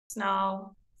It's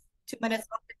now 2 minutes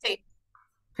after 10.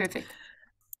 Perfect.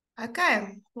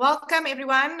 Okay, welcome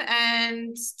everyone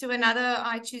and to another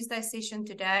iTOOsday session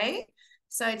today.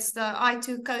 So it's the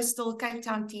iTOO Coastal Cape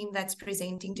Town team that's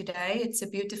presenting today. It's a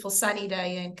beautiful sunny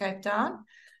day in Cape Town.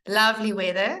 Lovely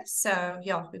weather. So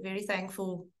yeah, we're very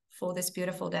thankful for this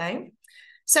beautiful day.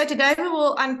 So today we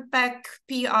will unpack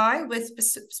PI with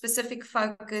specific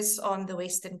focus on the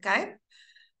Western Cape.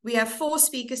 We have 4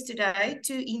 speakers today,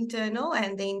 2 internal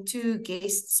and then 2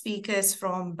 guest speakers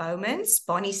from Bowmans,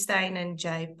 Bonnie Steyn and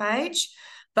Jay Page,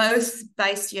 both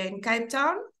based here in Cape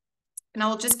Town. And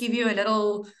I'll just give you a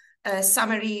little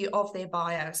summary of their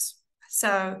bios.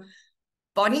 So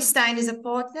Bonnie Steyn is a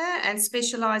partner and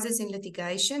specializes in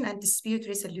litigation and dispute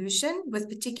resolution with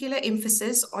particular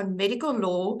emphasis on medical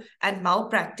law and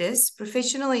malpractice,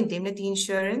 professional indemnity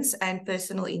insurance, and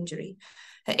personal injury.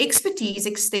 Her expertise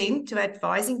extends to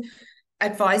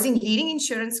advising leading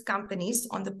insurance companies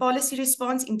on the policy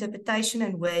response, interpretation,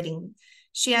 and wording.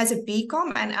 She has a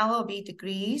BCom and LLB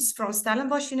degrees from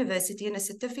Stellenbosch University and a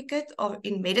certificate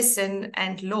in medicine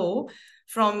and law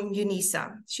from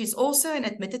UNISA. She's also an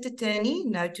admitted attorney,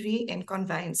 notary, and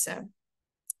conveyancer.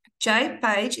 Jay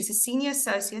Page is a senior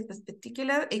associate with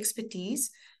particular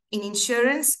expertise in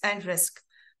insurance and risk,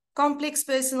 complex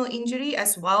personal injury,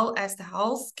 as well as the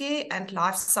healthcare and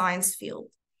life science field.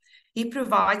 He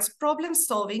provides problem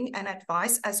solving and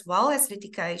advice as well as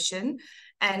litigation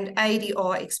and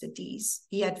ADR expertise.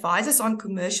 He advises on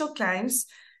commercial claims,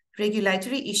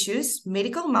 regulatory issues,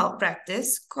 medical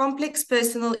malpractice, complex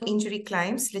personal injury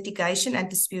claims, litigation, and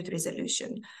dispute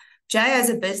resolution. Jay has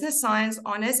a business science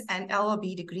honors and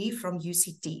LLB degree from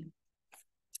UCT.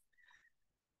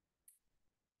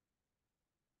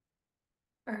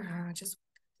 Just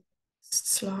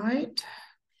slide.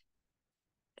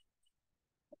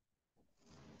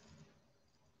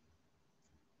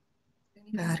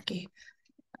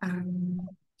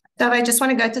 So I just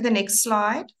want to go to the next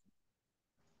slide.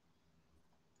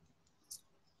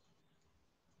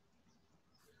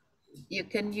 You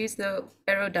can use the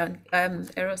arrow down,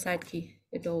 arrow side key.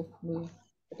 It'll move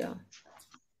down.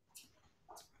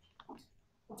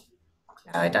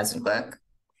 No, it doesn't work.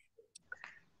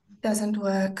 Doesn't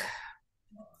work.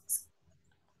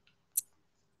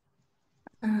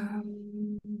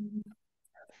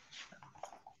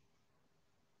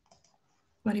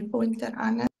 Wat die pointer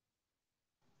aan.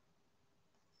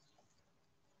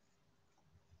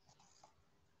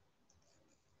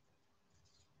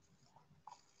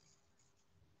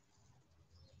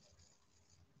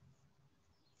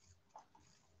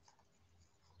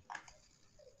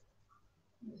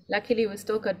 Luckily, we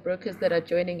still got brokers that are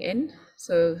joining in.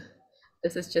 So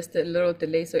this is just a little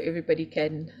delay so everybody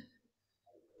can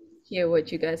hear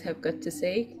what you guys have got to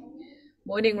say.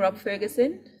 Morning, Rob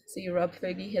Ferguson. See, Rob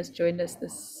Fergie has joined us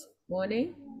this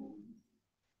morning.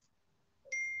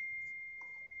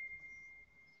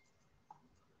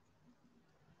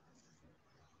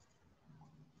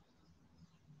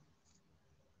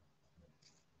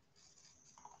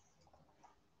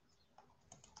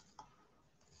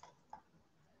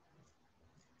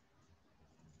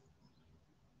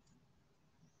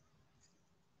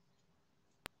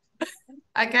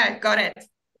 Okay, got it.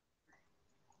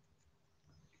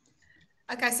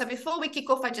 Okay, so before we kick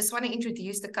off, I just want to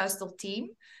introduce the Coastal team.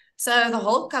 So the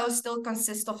whole Coastal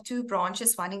consists of 2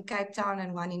 branches, one in Cape Town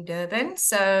and one in Durban.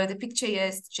 So the picture here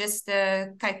is just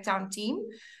the Cape Town team.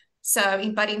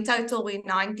 But in total, we're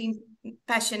 19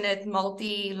 passionate,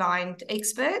 multi-lined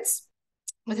experts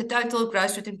with a total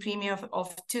gross written premium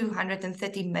of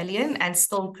 230 million and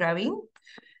still growing.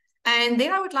 And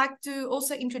then I would like to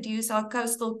also introduce our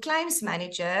Coastal Claims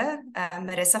Manager,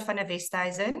 Marissa van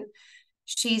Westhuizen.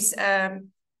 She's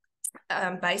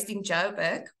based in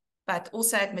Joburg, but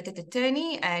also admitted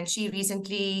attorney, and she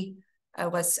recently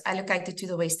was allocated to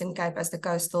the Western Cape as the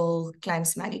Coastal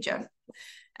Claims Manager.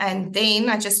 And then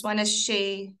I just want to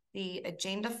share the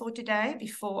agenda for today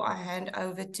before I hand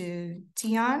over to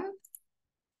Tiaan.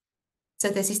 So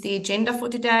this is the agenda for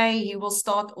today. You will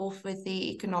start off with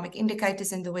the economic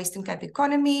indicators in the Western Cape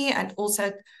economy and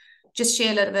also just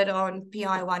share a little bit on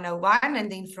PI 101.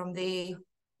 And then from there,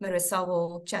 Marissa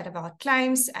will chat about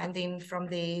claims, and then from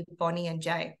there, Bonnie and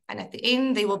Jay. And at the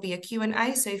end, there will be a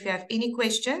Q&A. So if you have any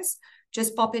questions,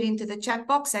 just pop it into the chat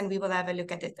box and we will have a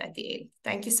look at it at the end.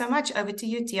 Thank you so much. Over to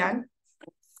you, Tiaan.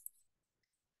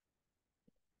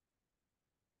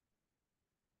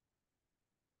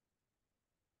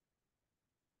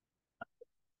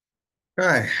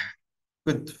 Hi,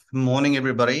 good morning,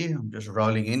 everybody. I'm just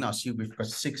rolling in. I see we've got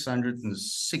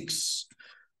 606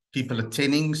 people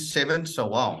attending, 7. So,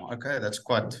 wow, okay, that's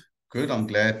quite good. I'm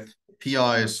glad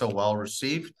PI is so well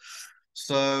received.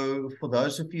 So for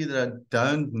those of you that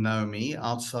don't know me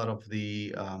outside of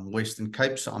the Western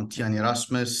Cape, so I'm Tiaan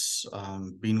Erasmus,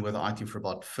 been with iTOO for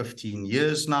about 15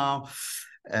 years now,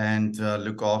 and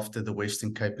look after the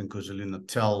Western Cape and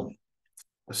KwaZulu-Natal.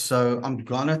 So I'm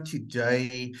gonna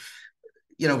today,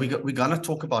 we're gonna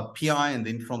talk about PI, and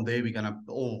then from there we're gonna,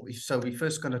 so we're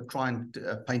first gonna try and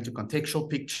paint a contextual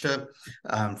picture.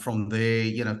 From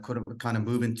there, kind of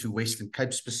move into Western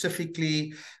Cape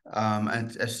specifically,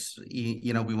 and as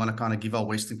we want to kind of give our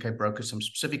Western Cape brokers some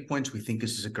specific points. We think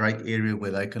this is a great area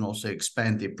where they can also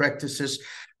expand their practices,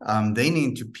 then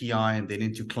into PI and then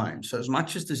into claims. So as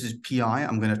much as this is PI,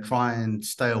 I'm going to try and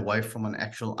stay away from an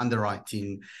actual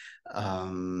underwriting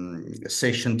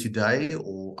session today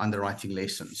or underwriting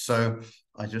lesson. So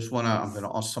I'm going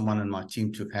to ask someone in my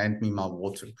team to hand me my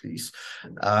water, please.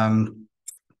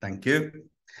 Thank you.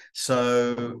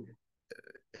 So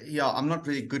yeah, I'm not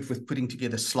really good with putting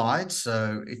together slides,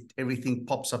 so everything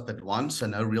pops up at once, so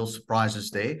no real surprises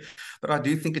there. But I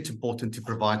do think it's important to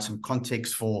provide some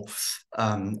context for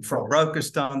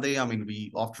brokers down there. I mean,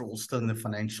 we, after all, still in the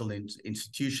financial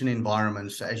institution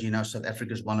environment. So as you know, South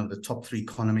Africa is one of the top 3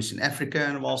 economies in Africa,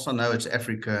 and whilst I know it's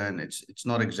Africa and it's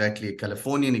not exactly a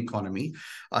Californian economy,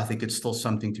 I think it's still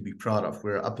something to be proud of.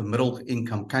 We're an upper middle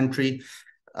income country.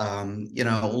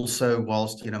 Also,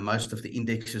 whilst, most of the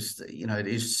indexes, it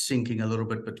is sinking a little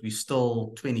bit, but we're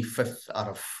still 25th out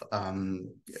of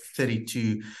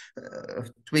 32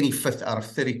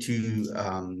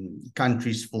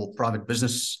 countries for private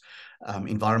business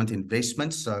environment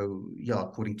investments. So, yeah,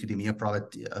 according to the EMEA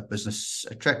Private Business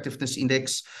Attractiveness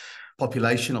Index,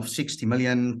 population of 60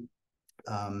 million,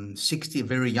 60, a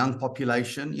very young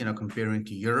population, comparing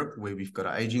to Europe, where we've got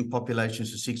an aging population,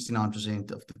 so 69%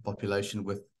 of the population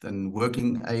within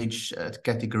working age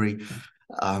category,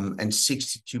 and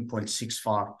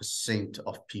 62.65%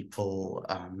 of people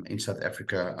in South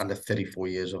Africa under 34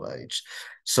 years of age.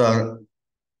 So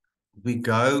we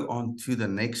go on to the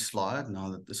next slide now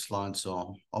that the slides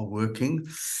are working.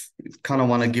 Kind of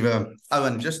want to give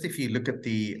and just if you look at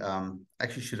the,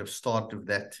 actually should have started with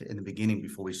that in the beginning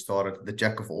before we started, the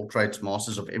jack of all trades,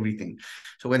 masters of everything.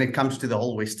 So when it comes to the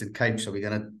whole Western Cape, so we're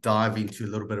going to dive into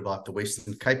a little bit about the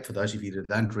Western Cape. For those of you that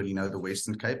don't really know the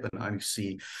Western Cape and only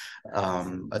see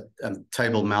a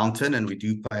Table Mountain, and we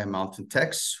do pay a mountain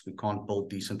tax, we can't build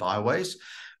decent highways.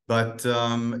 But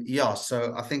yeah,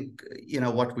 so I think,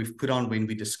 what we've put on when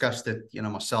we discussed it,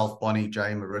 myself, Bonnie,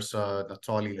 Jay, Marissa,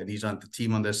 Natalie, Leniza, and the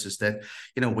team on this is that,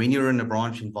 when you're in a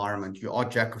branch environment, you are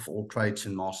jack of all trades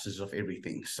and masters of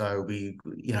everything. So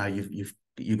you've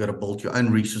got to build your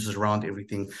own resources around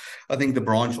everything. I think the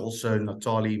branch also,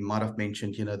 Natalie might have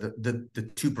mentioned,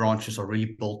 the 2 branches are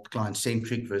really built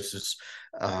client-centric versus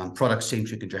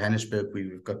product-centric. In Johannesburg,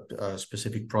 we've got a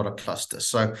specific product cluster.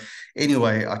 So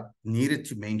anyway, I needed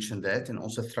to mention that and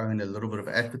also throw in a little bit of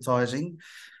advertising.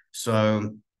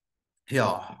 So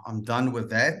yeah, I'm done with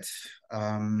that.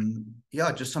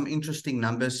 Yeah, just some interesting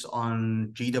numbers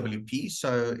on GWP.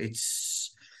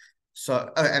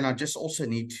 And I just also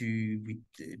need to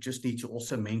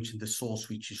also mention the source,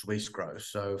 which is Westgrove.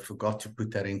 So forgot to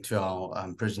put that into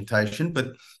our presentation.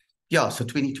 But yeah, so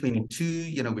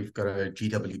 2022, we've got a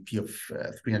GWP of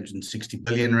 360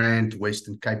 billion Rand,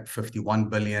 Western Cape 51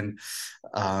 billion.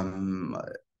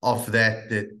 Of that,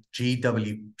 the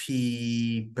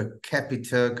GWP per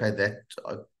capita, okay, that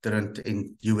didn't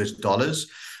in US dollars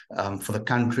for the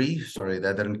country. Sorry,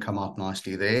 that didn't come out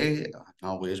nicely there.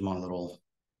 Now, where's my little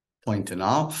pointer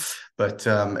now? But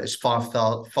it's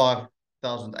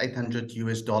 5,800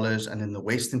 US dollars, and in the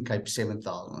Western Cape,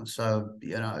 7,000. So,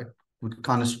 it would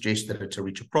kind of suggest that it's a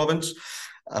richer province.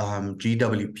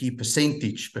 GWP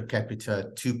percentage per capita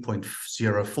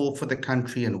 2.04 for the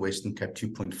country, and Western Cape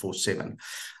 2.47.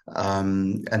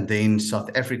 And then South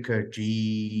Africa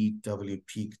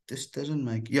GWP, this doesn't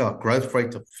make, growth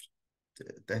rate of,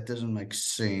 that doesn't make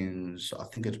sense. I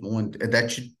think it's more,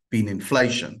 that should be in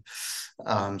inflation.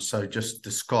 So just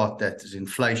discard that as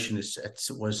inflation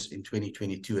was in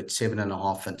 2022 at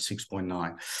 7.5 and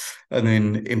 6.9. And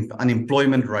then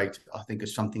unemployment rate, I think,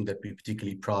 is something that we're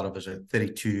particularly proud of as a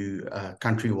 32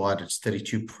 countrywide. It's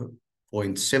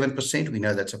 32.7%. We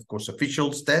know that's, of course,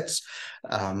 official stats,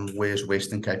 whereas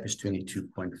Western Cape is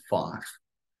 22.5.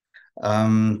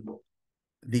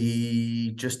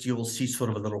 You will see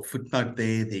sort of a little footnote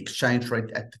there. The exchange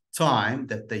rate at the time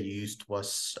that they used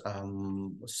was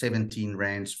 17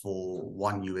 rands for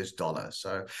 $1.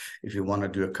 So if you want to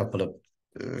do a couple of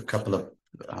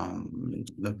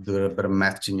do a bit of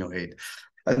maths in your head.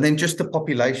 And then just the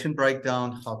population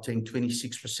breakdown, Gauteng,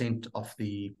 26% of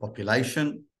the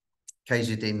population,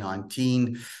 KZN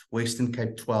 19, Western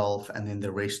Cape 12, and then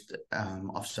the rest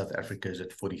of South Africa is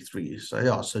at 43. So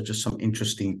yeah, so just some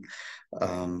interesting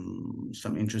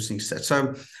stats.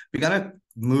 So we're going to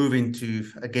move into,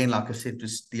 again, like I said,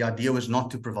 the idea was not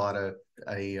to provide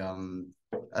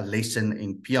a lesson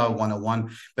in PI 101,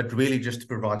 but really just to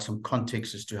provide some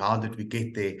context as to how did we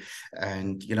get there,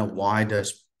 and why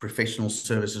does professional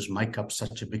services make up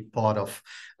such a big part of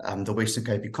the Western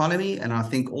Cape economy. And I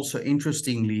think also,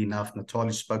 interestingly enough,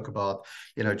 Natalie spoke about,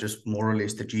 just more or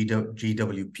less the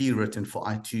GWP written for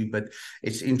iTOO, but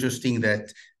it's interesting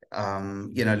that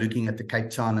looking at the Cape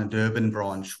Town and Durban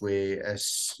branch, where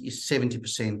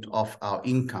 70% of our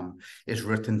income is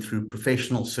written through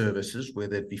professional services,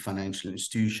 whether it be financial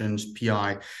institutions,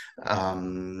 PI,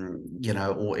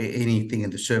 or anything in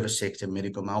the service sector,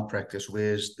 medical malpractice,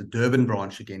 whereas the Durban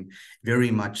branch, again,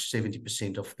 very much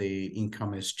 70% of the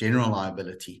income is general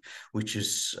liability, which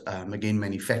is, again,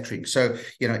 manufacturing. So,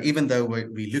 even though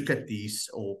we look at these,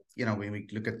 or, when we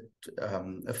look at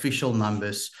official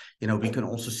numbers, we can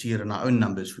also see it in our own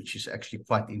numbers, which is actually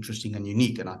quite interesting and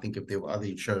unique. And I think if there were other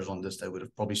insurers on this, they would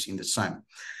have probably seen the same.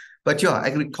 But yeah,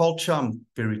 agriculture, I'm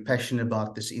very passionate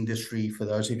about this industry. For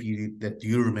those of you that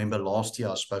do remember, last year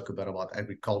I spoke about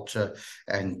agriculture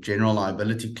and general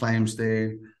liability claims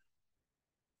there.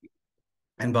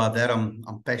 And by that, I'm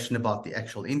passionate about the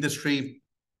actual industry.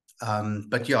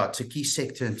 But yeah, it's a key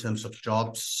sector in terms of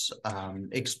jobs,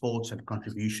 exports, and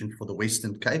contribution for the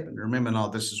Western Cape. And remember now,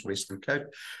 this is Western Cape.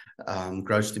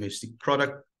 Gross domestic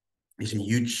product is a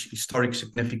huge historic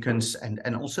significance,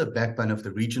 and also a backbone of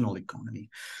the regional economy.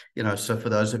 So for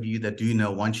those of you that do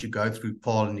know, once you go through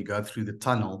Paarl and you go through the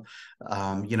tunnel,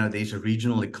 there's a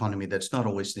regional economy that's not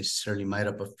always necessarily made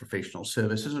up of professional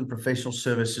services, and professional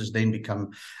services then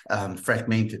become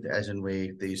fragmented as and where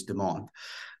there's demand.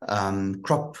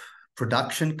 Crop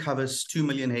production covers 2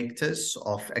 million hectares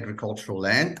of agricultural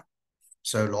land.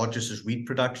 So largest is wheat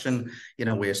production,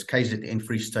 whereas KZN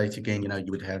Free State, again,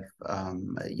 you would have,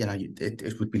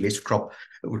 it would be less crop,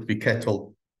 it would be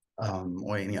cattle,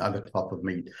 or any other type of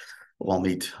meat. Well,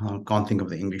 meat, I can't think of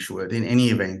the English word. In any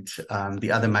event,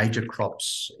 the other major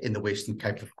crops in the Western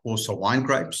Cape, of course, are wine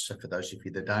grapes. So for those of you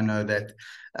that don't know that,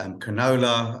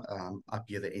 canola, up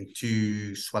here the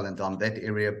N2, Swellendam, that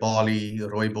area, barley,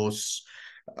 rooibos.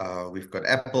 We've got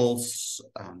apples,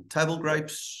 table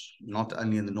grapes, not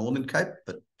only in the Northern Cape,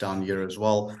 but down here as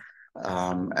well.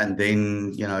 And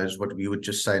then, is what we would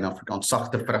just say in Afrikaans,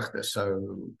 sagte vrugte,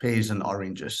 so pears and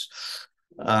oranges.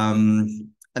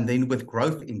 And then with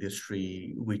growth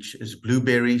industry, which is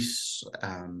blueberries,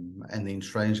 and then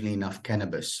strangely enough,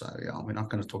 cannabis. So yeah, we're not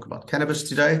going to talk about cannabis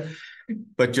today,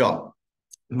 but yeah,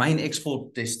 main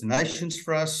export destinations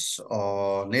for us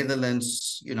are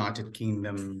Netherlands, United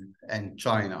Kingdom, and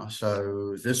China.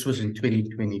 So this was in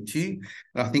 2022.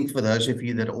 And I think for those of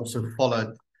you that also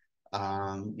followed,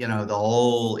 the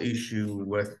whole issue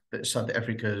with South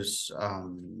Africa's,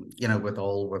 with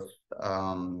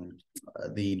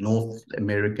the North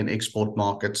American export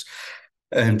markets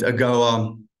and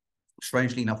AGOA,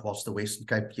 strangely enough, whilst the Western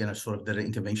Cape, sort of did an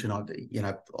intervention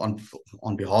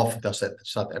on behalf of the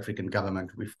South African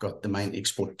government, we've got the main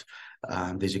export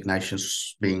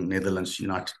designations being Netherlands,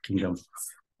 United Kingdom,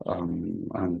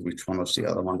 and which one was the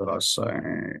other one that I say?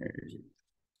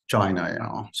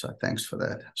 China, so thanks for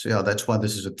that. So yeah, that's why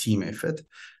this is a team effort.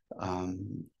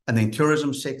 And then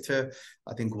tourism sector,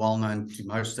 I think well known to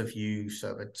most of you.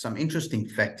 So some interesting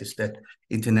fact is that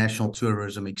international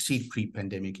tourism exceed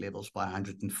pre-pandemic levels by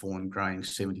 104 and growing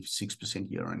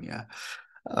 76% year on year.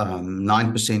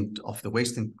 9% of the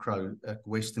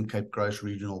Western Cape gross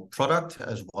regional product,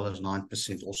 as well as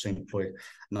 9% also employ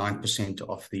 9%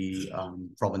 of the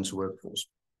province workforce.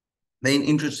 Then,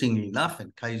 interestingly enough,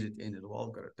 and KZN as well,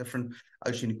 got a different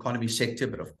ocean economy sector,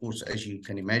 but of course, as you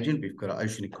can imagine, we've got an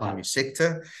ocean economy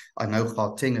sector. I know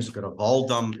Gauteng has got a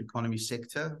Valdam economy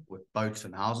sector with boats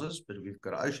and houses, but we've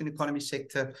got an ocean economy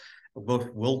sector, a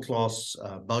world-class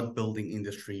boat building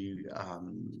industry,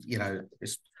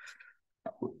 is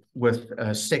with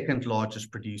a second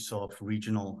largest producer of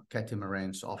regional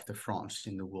catamarans after France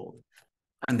in the world.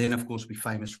 And then, of course, we're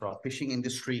famous for our fishing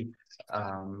industry,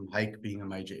 hake being a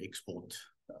major export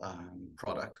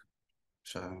product.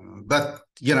 So, but,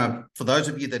 for those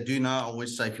of you that do know, I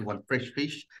always say if you want fresh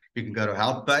fish, you can go to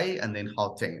Hout Bay and then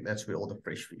Gauteng. That's where all the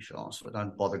fresh fish are, so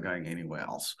don't bother going anywhere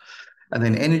else. And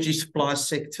then energy supply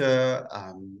sector,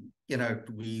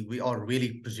 we are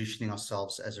really positioning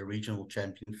ourselves as a regional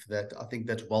champion for that. I think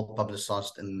that's well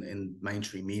publicized in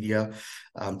mainstream media.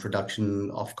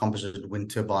 Production of composite wind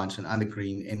turbines and other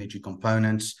green energy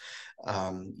components.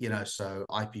 you know, so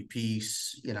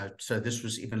IPPs, you know, so this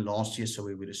was even last year, so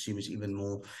we would assume it's even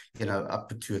more, you know,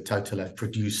 up to a total have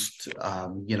produced,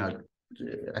 you know,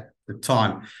 at the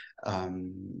time,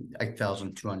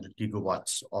 8,200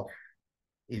 gigawatts of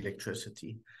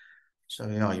electricity. So,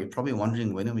 yeah, you're probably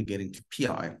wondering, when are we getting to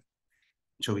PI?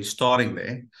 So we're starting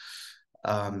there.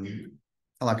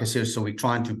 Like I said, so we're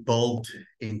trying to build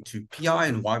into PI,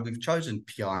 and why we've chosen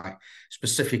PI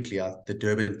specifically. The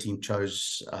Durban team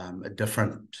chose a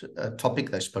different topic.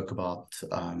 They spoke about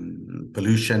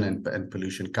pollution and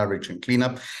pollution coverage and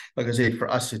cleanup. Like I said, for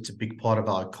us, it's a big part of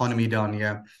our economy down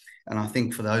here. And I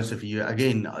think for those of you,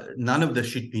 again, none of this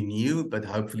should be new, but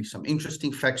hopefully some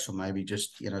interesting facts, or maybe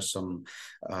just, you know, some,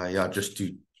 yeah, just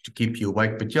to keep you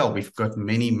awake. But yeah, we've got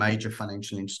many major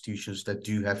financial institutions that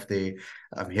do have their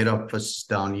head office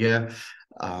down here.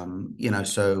 You know,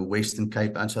 so Western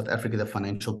Cape and South Africa, the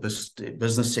financial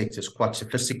business sector is quite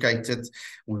sophisticated.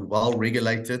 We're well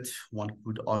regulated. One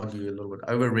could argue a little bit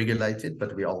over-regulated,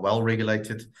 but we are well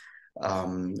regulated.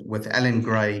 With Allen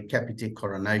Gray, Capitec,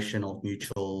 Coronation, Old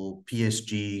Mutual,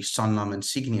 PSG, Sanlam, and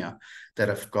Signia that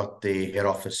have got their head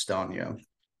office down here.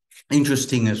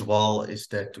 Interesting as well is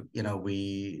that, you know,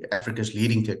 Africa's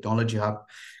leading technology hub,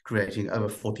 creating over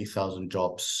 40,000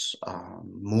 jobs,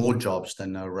 more jobs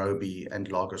than Nairobi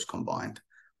and Lagos combined.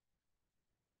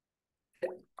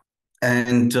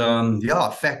 And yeah,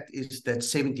 fact is that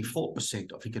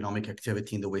 74% of economic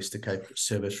activity in the Western Cape is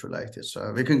service related.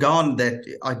 So we can go on that.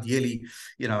 Ideally,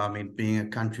 you know, I mean, being a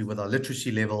country with our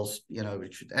literacy levels, you know,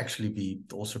 it should actually be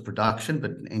also production.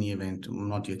 But in any event, I'm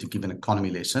not here to give an economy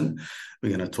lesson.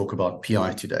 We're going to talk about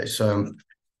PI today. So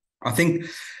I think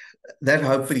that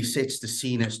hopefully sets the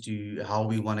scene as to how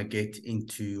we want to get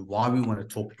into why we want to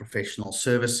talk professional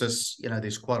services. You know,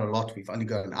 there's quite a lot. We've only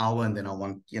got an hour, and then I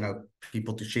want, you know,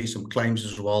 people to share some claims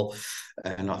as well.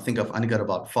 And I think I've only got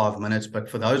about 5 minutes. But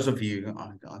for those of you,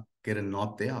 I get a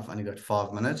nod there. I've only got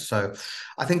 5 minutes. So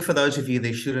I think for those of you,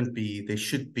 there should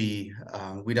be,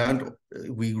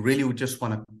 we really would just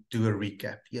want to do a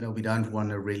recap. You know, we don't want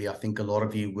to really, I think a lot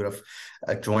of you would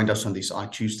have joined us on these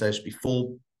iTOOsdays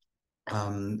before.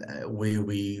 Where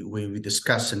we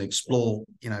discuss and explore,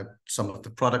 you know, some of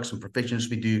the products and professions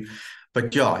we do.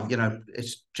 But yeah, you know,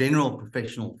 it's general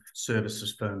professional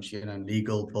services firms, you know,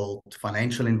 legal, built,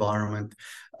 financial environment,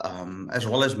 as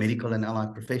well as medical and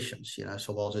allied professions, you know.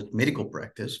 So while it's medical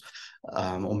practice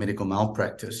or medical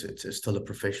malpractice, it's still a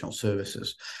professional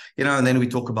services, you know. And then we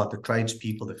talk about the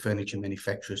tradespeople, the furniture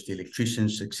manufacturers, the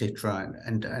electricians, etc.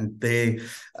 And they,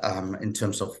 in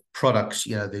terms of products,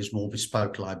 you know, there's more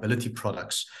bespoke liability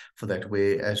products for that,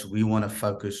 whereas we want to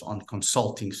focus on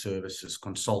consulting services,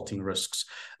 consulting risks,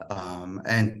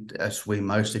 and as where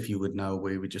most of you would know,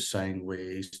 where we're just saying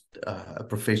where a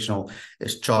professional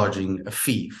is charging a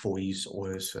fee for his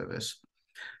or her service.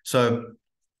 So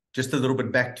just a little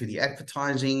bit back to the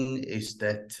advertising is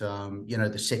that, you know,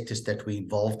 the sectors that we're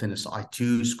involved in is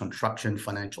iTOOs, construction,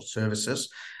 financial services.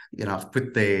 You know, I've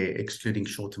put there excluding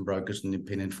short-term brokers and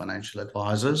independent financial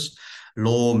advisors,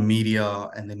 law, media,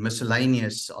 and then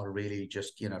miscellaneous are really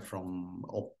just, you know, from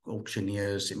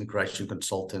auctioneers, immigration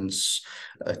consultants,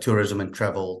 tourism and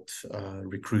travel,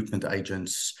 recruitment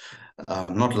agents,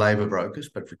 not labor brokers,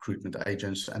 but recruitment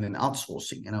agents, and then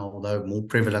outsourcing, you know, although more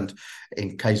prevalent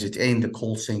in KZN, the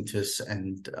call centers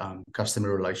and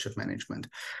customer relationship management.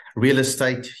 Real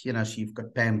estate, you know, so you've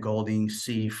got Pam Golding,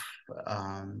 CEF,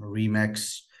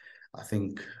 Remax. I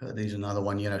think there's another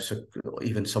one, you know, so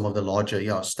even some of the larger,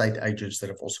 yeah, state agents that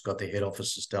have also got their head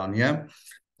offices down here,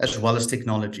 as well as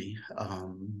technology,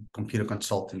 computer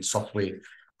consultants, software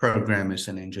programmers,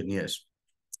 and engineers.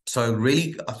 So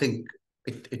really, I think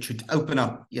it should open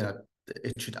up, you know,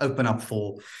 it should open up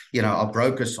for, you know, our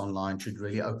brokers online should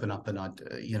really open up an,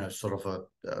 you know, sort of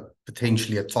a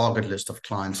potentially a target list of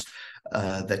clients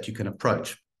that you can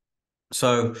approach.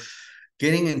 So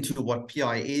getting into what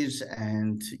PI is,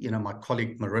 and, you know, my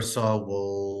colleague Marissa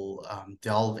will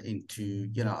delve into,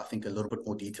 you know, I think a little bit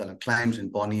more detail on claims,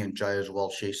 and Bonnie and Jay as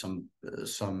well share some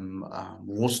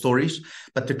war stories.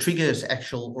 But the trigger is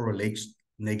actual or alleged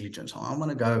negligence. I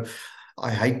want to go, I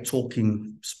hate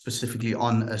talking specifically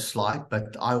on a slide,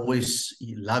 but I always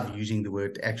love using the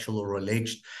word actual or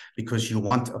alleged, because you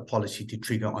want a policy to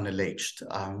trigger on alleged.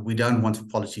 We don't want a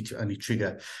policy to only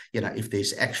trigger, you know, if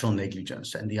there's actual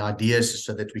negligence. And the idea is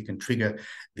so that we can trigger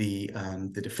the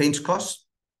defense costs,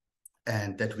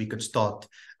 and that we could start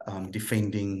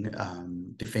defending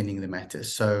the matter.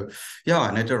 So yeah,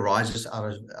 and it arises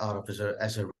out of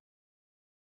as a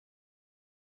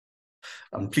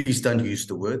please don't use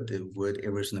the word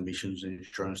errors and omissions in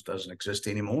insurance doesn't exist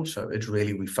anymore. So it's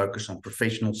really, we focus on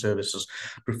professional services,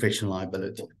 professional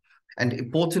liability. And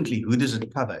importantly, who does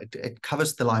it cover? It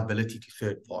covers the liability to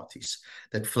third parties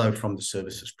that flow from the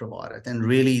services provided. And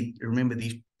really, remember,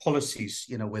 these policies,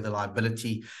 whether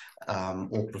liability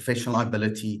or professional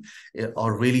liability,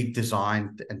 are really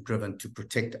designed and driven to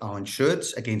protect our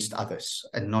insureds against others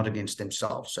and not against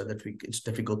themselves, so that it's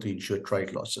difficult to insure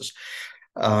trade losses.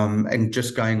 And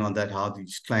just going on that, how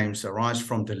these claims arise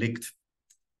from delict.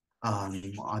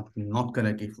 I'm not going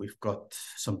to give, we've got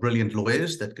some brilliant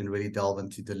lawyers that can really delve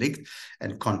into delict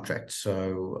and contract.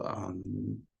 So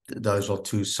those are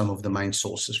some of the main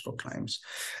sources for claims.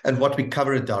 And what we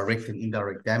cover are direct and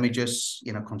indirect damages,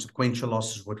 consequential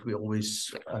losses, what we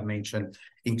always mention,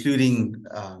 including,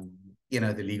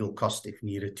 the legal cost if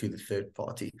needed to the third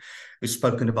party. We've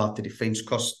spoken about the defense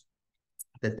cost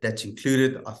that's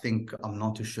included. I think, I'm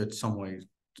not too sure, somewhere,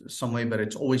 but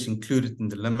it's always included in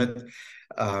the limit.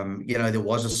 There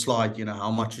was a slide,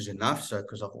 how much is enough. So,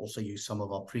 because I've also used some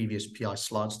of our previous PI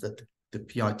slides that the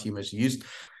PI team has used,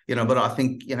 but I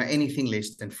think, anything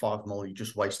less than 5 mil, you're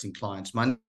just wasting clients'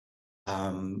 money.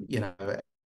 A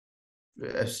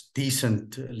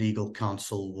decent legal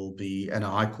counsel will be, and a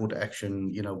high court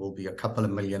action, will be a couple of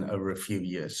million over a few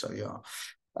years. So, yeah.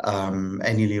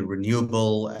 Annually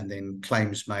renewable, and then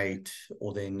claims made,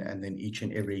 or then on each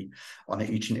and every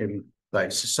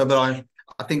basis. So, but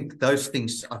I think those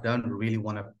things I don't really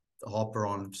want to harper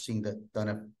on, seeing that don't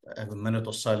have a minute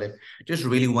or so left. Just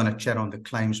really want to chat on the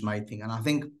claims made thing. And I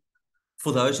think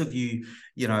for those of you,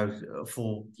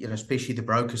 especially the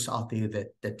brokers out there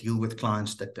that deal with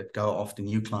clients that go after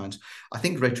new clients, I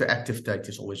think retroactive date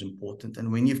is always important.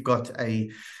 And when you've got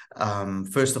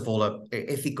first of all, a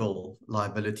ethical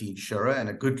liability insurer and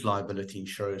a good liability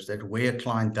insurer, is that where a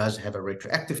client does have a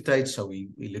retroactive date, so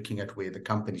we're looking at where the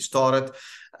company started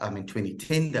in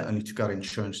 2010, they only took out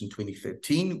insurance in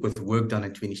 2013 with work done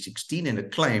in 2016 and a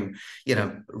claim,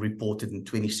 reported in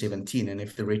 2017. And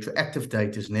if the retroactive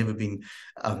date has never been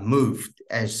moved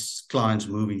as clients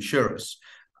move insurers,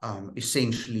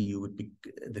 essentially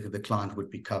the client would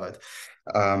be covered.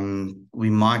 We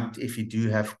might, if you do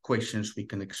have questions, we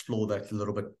can explore that a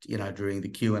little bit, during the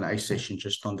Q&A session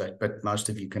just on that, but most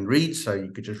of you can read, so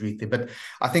you could just read there. But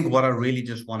I think what I really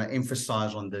just want to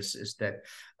emphasize on this is that,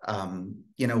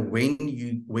 when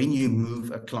you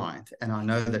move a client, and I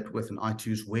know that with an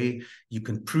iTOOs, where you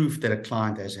can prove that a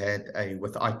client has had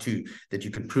with iTOO, that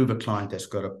you can prove a client has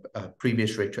got a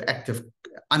previous retroactive,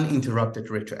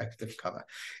 uninterrupted retroactive cover,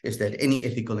 is that any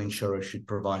ethical insurer should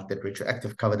provide that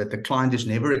retroactive cover, that the client is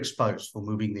never exposed for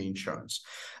moving the insurance.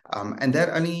 And that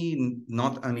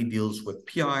not only deals with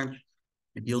PI,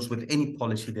 it deals with any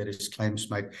policy that is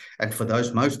claims made. And for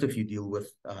those, most of you deal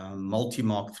with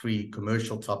multi-Mark 3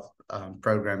 commercial type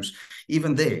programs.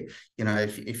 Even there,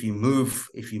 if you move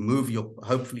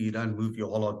hopefully you don't move your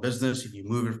Hollard business. If you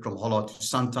move it from Hollard to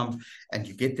Santam and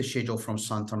you get the schedule from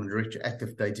Santam and the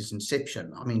retroactive date is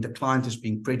inception, I mean, the client is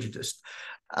being prejudiced.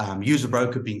 User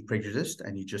broker being prejudiced,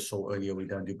 and you just saw earlier we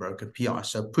don't do broker PI.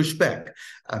 So push back.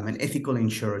 An ethical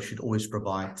insurer should always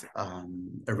provide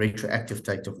a retroactive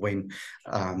date of when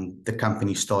the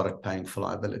company started paying for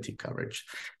liability coverage.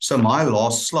 So my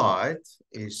last slide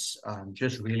is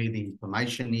just really the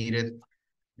information needed.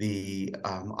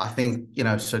 I think,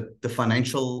 so the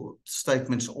financial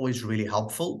statement's always really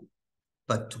helpful,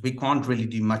 but we can't really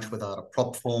do much without a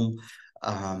prop form.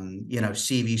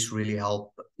 CVs really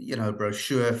help,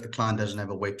 brochure if the client doesn't have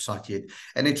a website yet.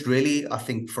 And it's really, I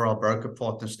think, for our broker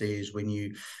partners, there is when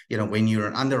you're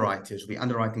an underwriter, we're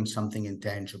underwriting something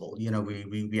intangible.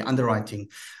 We're underwriting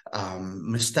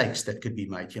mistakes that could be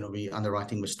made. We're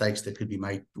underwriting mistakes that could be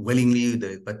made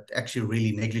willingly, but actually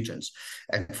really negligence.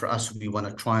 And for us, we want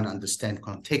to try and understand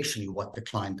contextually what the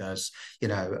client does, who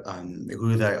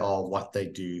they are, what they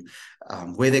do,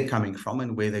 where they're coming from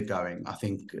and where they're going. I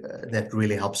think that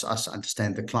really helps us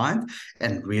understand the client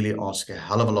and really ask a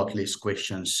hell of a lot less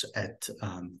questions at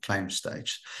claim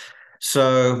stage.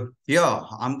 So, yeah,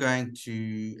 I'm going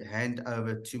to hand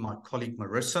over to my colleague,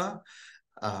 Marissa,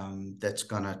 that's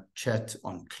going to chat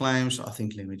on claims. I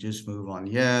think, let me just move on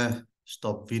here,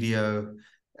 stop video,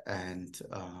 and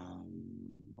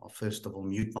I'll first of all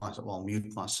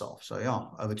mute myself. So, yeah,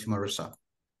 over to Marissa.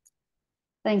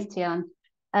 Thanks, Tiaan.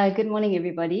 Good morning,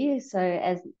 everybody. So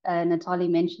as Natalie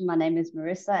mentioned, my name is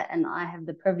Marissa, and I have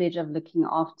the privilege of looking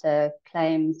after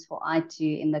claims for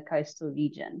iTOO in the coastal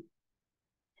region.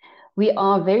 We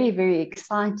are very, very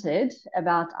excited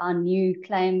about our new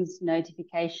claims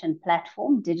notification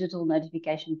platform, digital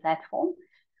notification platform.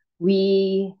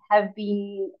 We have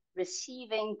been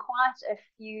receiving quite a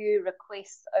few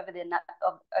requests over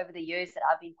the years that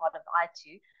I've been part of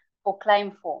iTOO for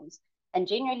claim forms. And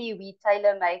generally, we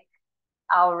tailor-make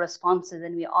our responses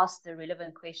and we ask the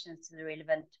relevant questions to the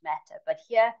relevant matter. But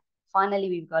here, finally,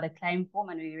 we've got a claim form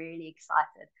and we're really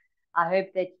excited. I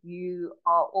hope that you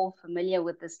are all familiar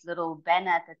with this little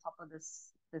banner at the top of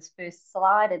this first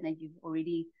slide, and that you've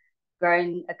already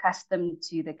grown accustomed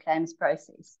to the claims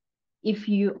process. If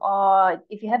you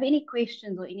have any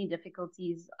questions or any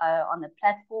difficulties on the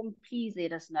platform, please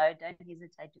let us know. Don't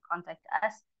hesitate to contact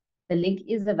us. The link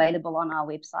is available on our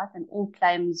website, and all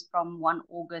claims from 1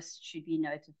 August should be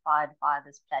notified via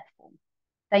this platform.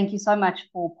 Thank you so much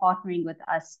for partnering with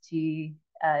us to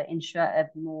ensure a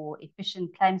more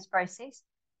efficient claims process.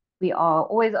 We are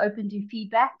always open to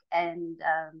feedback, and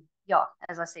yeah,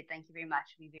 as I said, thank you very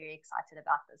much. We're very excited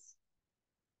about this.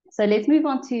 So let's move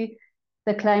on to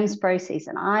the claims process.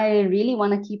 And I really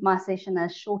want to keep my session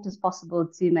as short as possible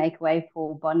to make way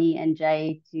for Bonnie and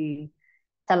Jay to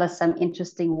tell us some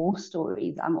interesting war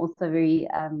stories. I'm also very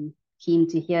keen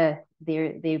to hear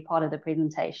their part of the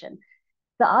presentation.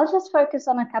 So I'll just focus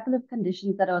on a couple of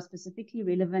conditions that are specifically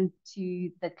relevant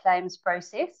to the claims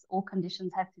process. All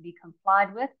conditions have to be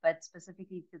complied with, but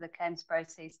specifically to the claims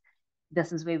process,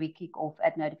 this is where we kick off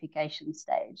at notification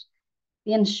stage.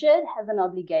 The insured has an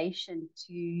obligation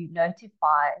to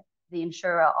notify the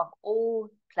insurer of all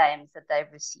claims that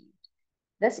they've received.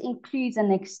 This includes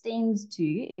and extends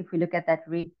to, if we look at that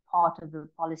red part of the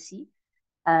policy,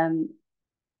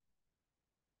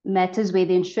 matters where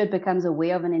the insured becomes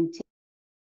aware of an intention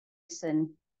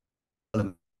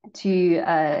to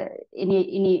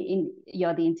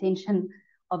the intention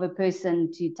of a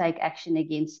person to take action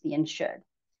against the insured.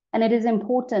 And it is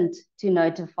important to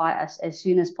notify us as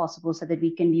soon as possible so that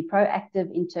we can be proactive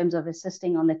in terms of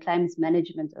assisting on the claims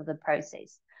management of the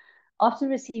process. After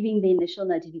receiving the initial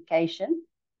notification,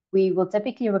 we will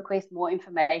typically request more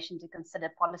information to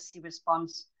consider policy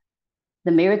response,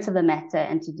 the merits of the matter,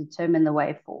 and to determine the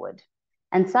way forward.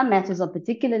 And some matters are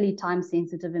particularly time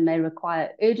sensitive and may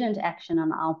require urgent action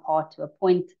on our part to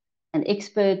appoint an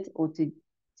expert or to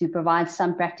provide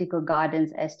some practical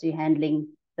guidance as to handling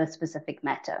the specific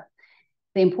matter.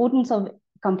 The importance of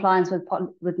compliance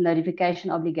with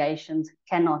notification obligations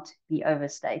cannot be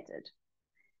overstated.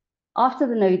 After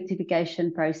the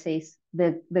notification process,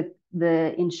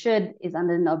 the insured is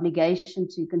under an obligation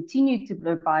to continue to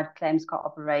provide claims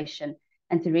cooperation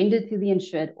and to render to the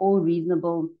insured all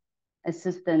reasonable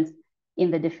assistance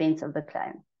in the defense of the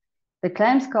claim. The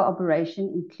claims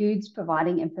cooperation includes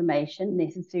providing information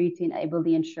necessary to enable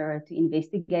the insurer to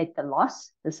investigate the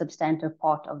loss, the substantive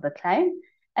part of the claim,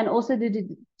 and also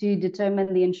to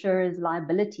determine the insurer's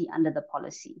liability under the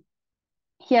policy.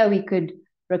 Here we could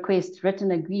request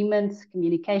written agreements,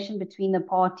 communication between the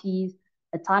parties,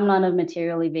 a timeline of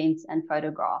material events, and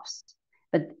photographs.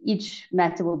 But each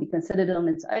matter will be considered on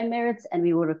its own merits, and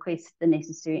we will request the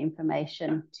necessary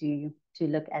information to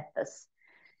look at this.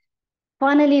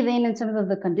 Finally, then, in terms of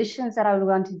the conditions that I would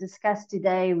want to discuss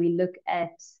today, we look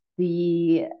at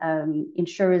the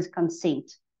insurer's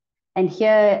consent. And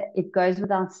here it goes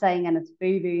without saying, and it's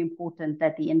very, very important,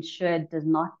 that the insured does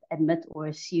not admit or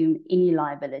assume any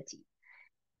liability.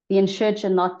 The insured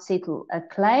should not settle a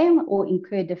claim or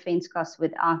incur defense costs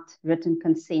without written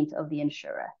consent of the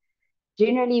insurer.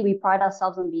 Generally, we pride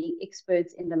ourselves on being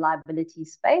experts in the liability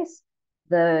space.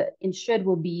 The insured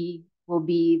will be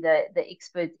the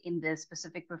expert in the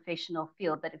specific professional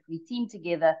field. But if we team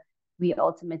together, we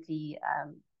ultimately,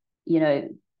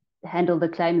 handle the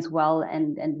claims well,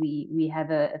 and we have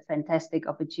a fantastic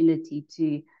opportunity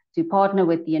to partner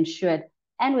with the insured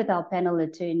and with our panel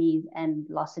attorneys and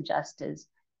loss adjusters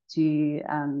to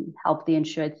help the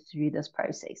insured through this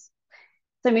process.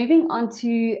 So moving on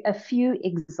to a few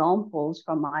examples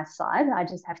from my side, I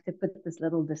just have to put this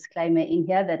little disclaimer in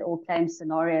here that all claim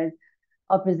scenarios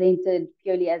are presented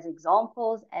purely as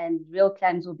examples, and real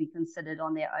claims will be considered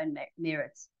on their own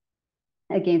merits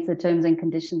against the terms and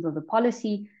conditions of the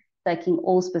policy, taking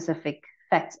all specific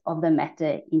facts of the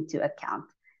matter into account.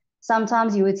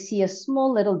 Sometimes you would see a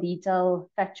small little detail,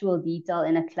 factual detail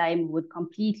in a claim would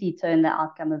completely turn the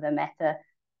outcome of the matter,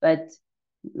 but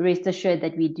rest assured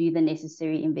that we do the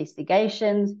necessary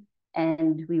investigations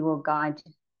and we will guide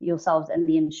yourselves and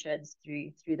the insureds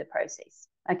through the process.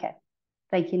 Okay,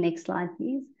 thank you. Next slide,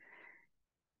 please.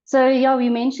 So yeah, we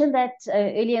mentioned that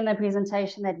earlier in the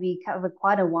presentation that we cover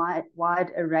quite a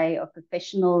wide array of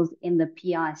professionals in the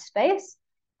PI space.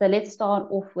 So let's start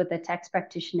off with a tax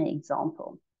practitioner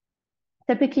example.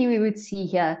 Typically, we would see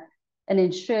here an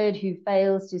insured who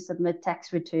fails to submit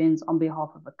tax returns on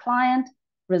behalf of a client,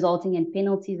 resulting in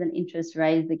penalties and interest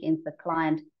raised against the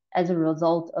client as a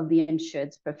result of the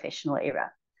insured's professional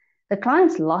error. The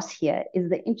client's loss here is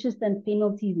the interest and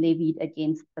penalties levied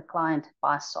against the client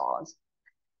by SARS.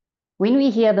 When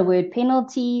we hear the word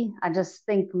penalty, I just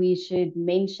think we should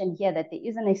mention here that there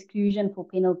is an exclusion for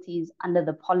penalties under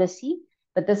the policy,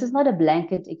 but this is not a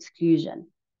blanket exclusion.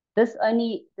 This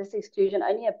exclusion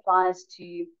only applies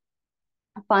to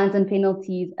fines and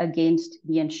penalties against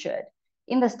the insured.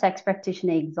 In this tax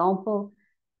practitioner example,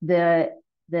 the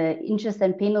interest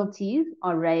and penalties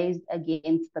are raised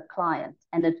against the client,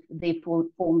 and it therefore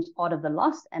forms part of the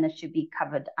loss, and it should be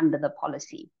covered under the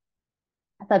policy,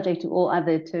 subject to all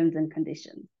other terms and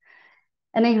conditions.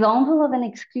 An example of an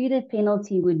excluded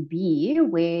penalty would be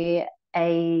where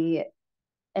an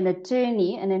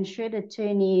insured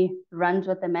attorney runs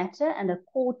with the matter, and a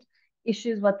court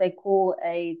issues what they call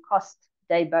a cost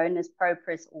de bonus pro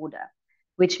pres order,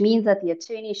 which means that the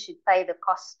attorney should pay the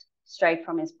cost straight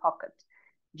from his pocket.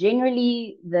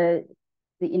 Generally, the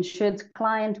insured's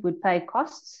client would pay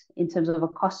costs in terms of a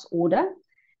cost order,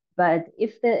 but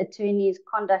if the attorney's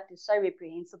conduct is so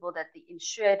reprehensible that the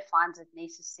insured finds it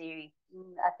necessary,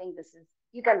 I think this is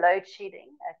either load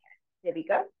shedding. Okay, there we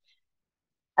go.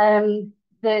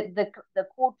 The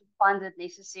court finds it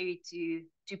necessary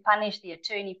to punish the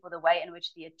attorney for the way in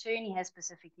which the attorney has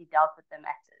specifically dealt with the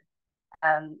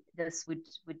matter. This would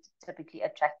typically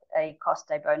attract a cost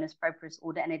de bonus pro pres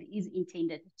order, and it is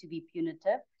intended to be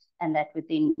punitive, and that would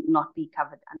then not be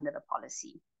covered under the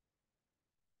policy.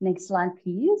 Next slide,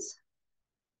 please.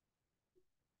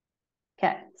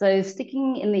 Okay, so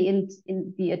sticking in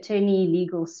the attorney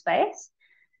legal space,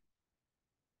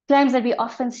 claims that we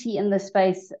often see in this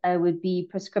space would be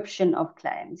prescription of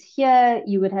claims. Here,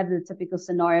 you would have the typical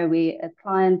scenario where a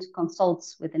client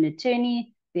consults with an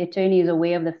attorney. The attorney is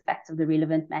aware of the facts of the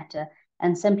relevant matter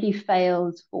and simply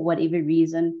fails, for whatever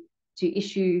reason, to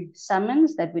issue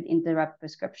summons that would interrupt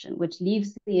prescription, which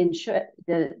leaves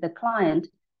the client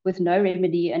with no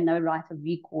remedy and no right of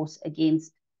recourse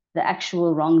against the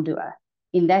actual wrongdoer.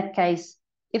 In that case,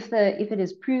 if it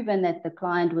is proven that the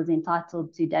client was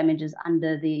entitled to damages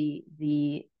under the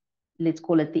let's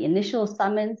call it the initial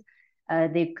summons,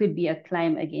 there could be a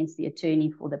claim against the attorney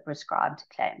for the prescribed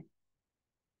claim.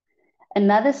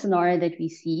 Another scenario that we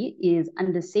see is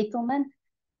under settlement.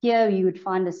 Here you would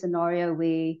find a scenario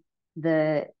where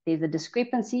there's a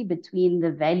discrepancy between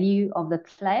the value of the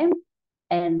claim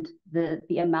and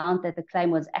the amount that the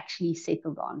claim was actually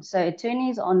settled on. So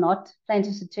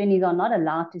plaintiff's attorneys are not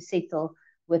allowed to settle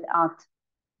without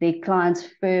their client's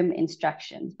firm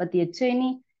instructions, but the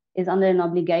attorney is under an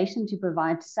obligation to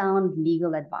provide sound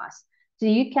legal advice. So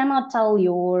you cannot tell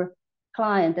your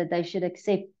client that they should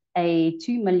accept a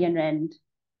 2 million rand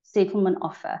settlement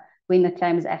offer when the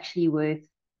claim is actually worth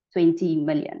 20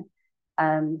 million.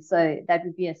 So that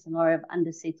would be a scenario of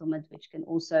under settlement, which can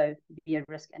also be a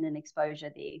risk and an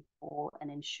exposure there for an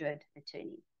insured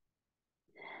attorney.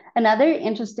 Another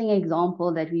interesting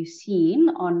example that we've seen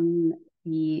on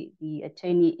the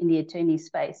attorney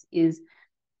space is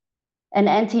an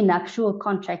anti-nuptial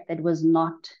contract that was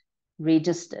not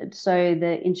registered. So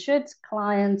the insured's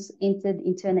clients entered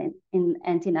into an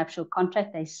anti-nuptial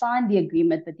contract. They signed the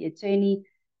agreement, but the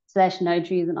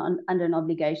attorney/notary is under an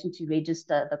obligation to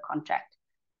register the contract.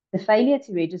 The failure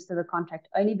to register the contract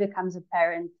only becomes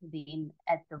apparent then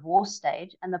at divorce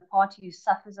stage, and the party who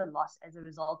suffers a loss as a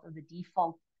result of the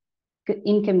default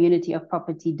in community of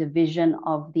property division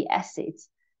of the assets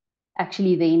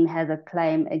actually then has a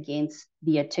claim against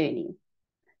the attorney.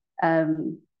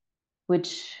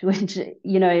 Which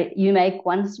you make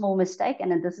one small mistake,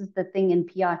 and this is the thing in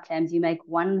PR claims, you make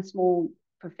one small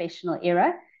professional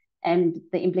error and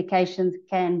the implications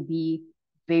can be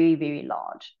very, very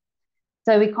large.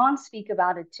 So we can't speak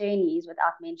about attorneys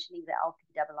without mentioning the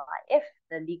LPIIF,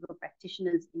 the Legal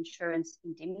Practitioners Insurance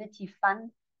Indemnity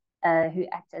Fund, who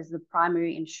act as the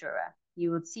primary insurer. You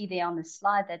will see there on the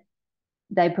slide that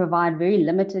they provide very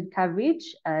limited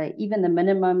coverage. Even the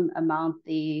minimum amount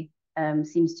there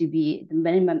seems to be, the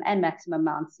minimum and maximum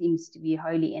amount seems to be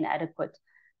wholly inadequate,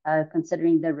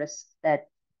 considering the risks that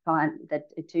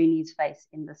attorneys face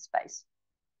in this space.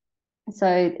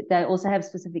 So they also have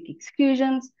specific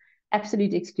exclusions,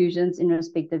 absolute exclusions in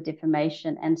respect of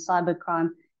defamation and cybercrime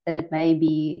that may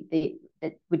be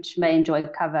which may enjoy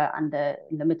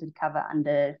limited cover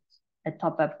under a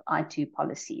top-up iTOO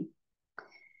policy.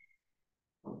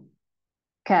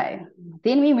 Okay,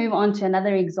 then we move on to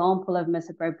another example of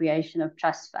misappropriation of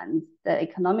trust funds. The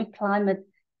economic climate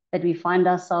that we find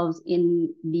ourselves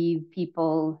in leave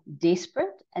people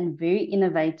desperate and very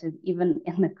innovative, even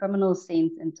in the criminal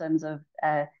sense, in terms of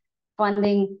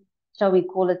finding, shall we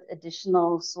call it,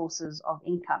 additional sources of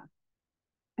income.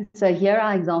 So here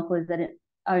our example is that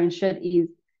our insured is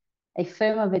a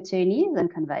firm of attorneys and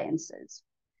conveyancers.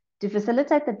 To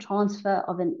facilitate the transfer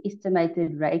of an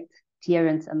estimated rate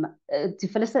clearance to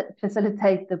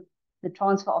facilitate the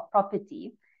transfer of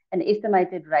property, an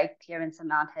estimated rate clearance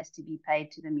amount has to be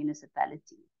paid to the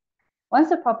municipality. Once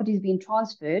the property has been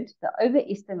transferred, the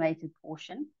overestimated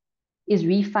portion is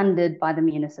refunded by the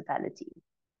municipality.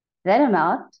 That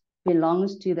amount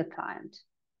belongs to the client.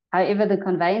 However, the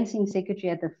conveyancing secretary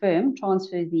at the firm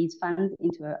transfers these funds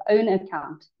into her own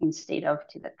account instead of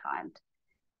to the client.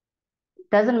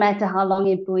 Doesn't matter how long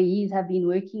employees have been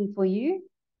working for you,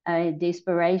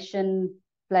 desperation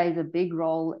plays a big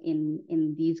role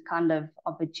in these kind of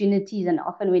opportunities. And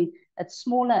often when it's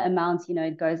smaller amounts,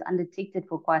 it goes undetected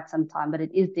for quite some time, but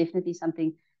it is definitely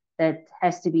something that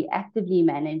has to be actively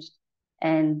managed.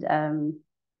 And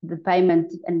the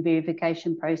payment and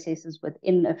verification processes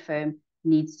within a firm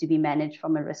needs to be managed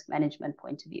from a risk management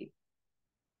point of view.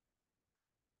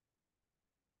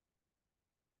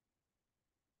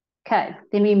 Okay,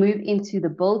 then we move into the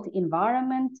built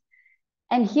environment.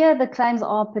 And here the claims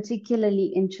are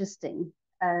particularly interesting.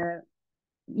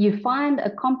 You find a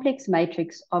complex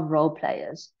matrix of role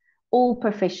players, all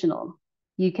professional.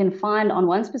 You can find on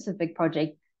one specific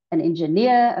project an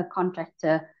engineer, a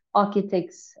contractor,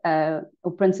 architects, or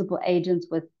principal agents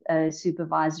with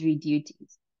supervisory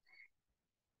duties.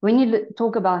 When you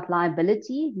talk about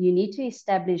liability, you need to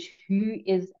establish who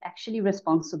is actually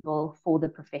responsible for the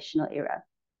professional error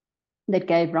that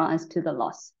gave rise to the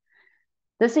loss.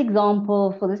 For this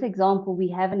example, we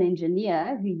have an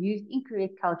engineer who used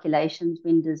incorrect calculations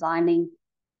when designing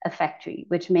a factory,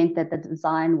 which meant that the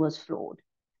design was flawed.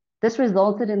 This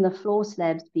resulted in the floor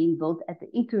slabs being built at the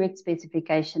incorrect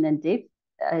specification and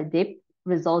depth,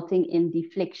 resulting in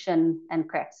deflection and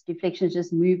cracks. Deflection is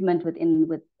just movement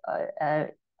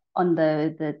on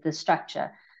the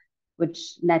structure,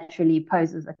 which naturally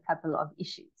poses a couple of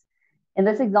issues. In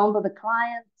this example, the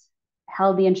client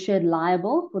held the insured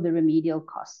liable for the remedial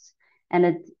costs.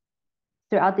 And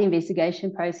throughout the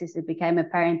investigation process, it became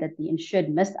apparent that the insured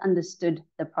misunderstood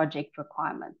the project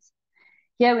requirements.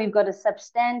 Here we've got a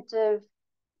substantive,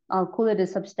 I'll call it a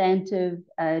substantive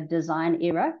design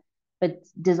error, but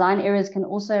design errors can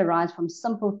also arise from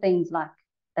simple things like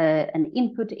an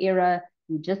input error,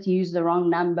 you just use the wrong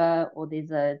number, or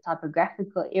there's a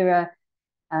typographical error.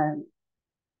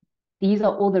 These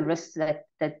are all the risks that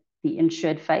the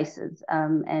insured faces,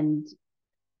 and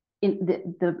in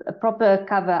the proper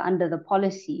cover under the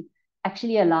policy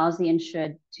actually allows the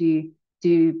insured to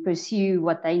pursue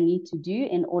what they need to do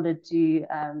in order to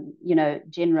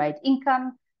generate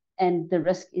income, and the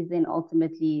risk is then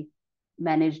ultimately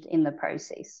managed in the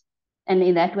process. And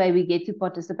in that way, we get to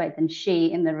participate and share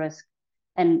in the risk.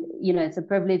 And it's a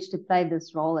privilege to play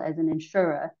this role as an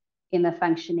insurer in the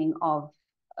functioning of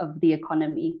the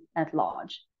economy at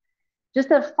large.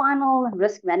 Just a final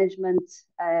risk management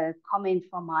comment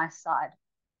from my side.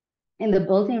 In the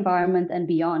built environment and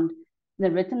beyond,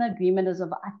 the written agreement is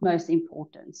of utmost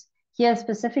importance. Here,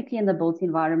 specifically in the built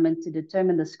environment, to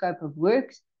determine the scope of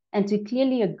works and to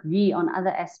clearly agree on other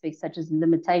aspects such as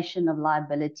limitation of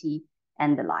liability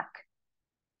and the like.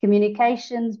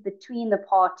 Communications between the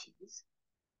parties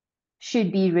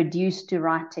should be reduced to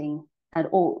writing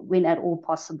when at all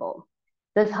possible.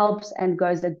 This helps and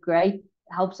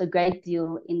helps a great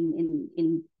deal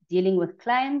in dealing with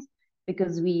claims,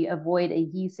 because we avoid a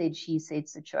he said, she said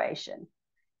situation.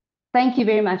 Thank you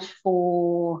very much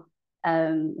for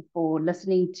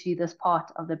listening to this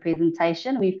part of the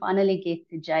presentation. We finally get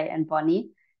to Jay and Bonnie.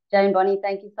 Jay and Bonnie,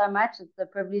 thank you so much. It's a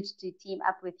privilege to team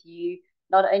up with you,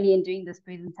 not only in doing this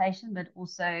presentation, but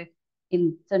also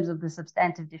in terms of the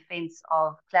substantive defense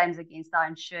of claims against our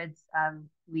insureds.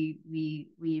 We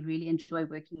really enjoy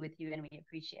working with you, and we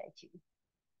appreciate you.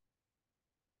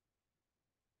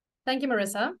 Thank you,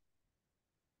 Marissa.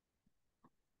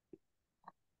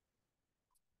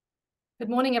 Good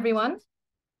morning, everyone.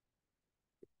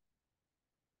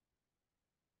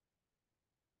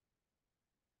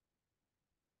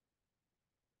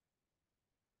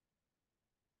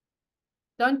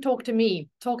 Don't talk to me,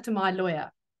 talk to my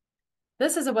lawyer.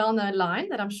 This is a well-known line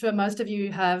that I'm sure most of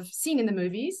you have seen in the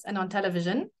movies and on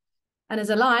television, and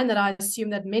is a line that I assume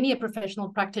that many a professional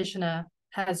practitioner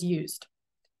has used.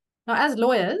 Now, as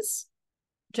lawyers,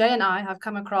 Jay and I have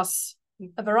come across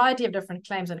a variety of different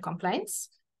claims and complaints,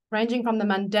 ranging from the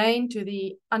mundane to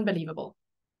the unbelievable.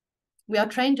 We are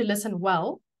trained to listen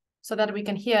well so that we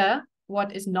can hear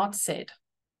what is not said.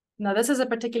 Now, this is a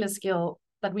particular skill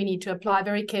that we need to apply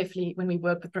very carefully when we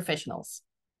work with professionals.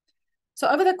 So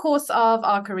over the course of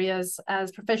our careers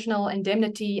as professional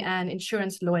indemnity and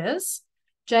insurance lawyers,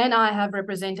 Jay and I have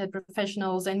represented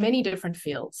professionals in many different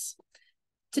fields.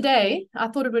 Today, I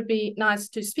thought it would be nice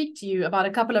to speak to you about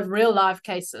a couple of real-life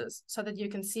cases so that you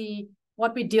can see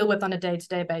what we deal with on a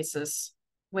day-to-day basis,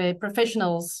 where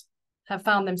professionals have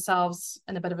found themselves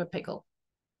in a bit of a pickle.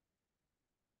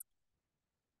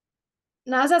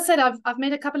 Now, as I said, I've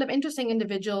met a couple of interesting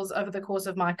individuals over the course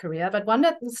of my career, but one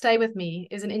that will stay with me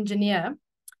is an engineer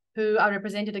who I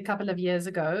represented a couple of years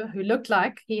ago, who looked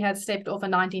like he had stepped off a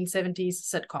 1970s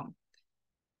sitcom.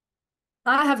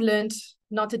 I have learned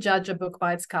not to judge a book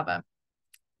by its cover.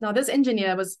 Now, this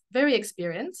engineer was very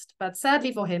experienced, but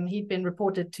sadly for him, he'd been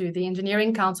reported to the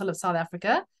Engineering Council of South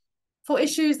Africa for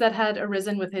issues that had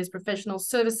arisen with his professional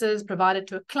services provided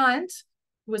to a client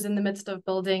who was in the midst of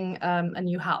building a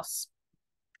new house.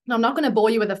 Now, I'm not going to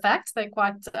bore you with the facts. They're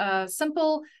quite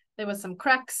simple. There were some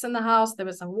cracks in the house. There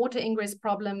were some water ingress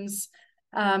problems.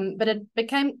 But it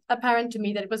became apparent to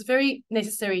me that it was very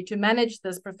necessary to manage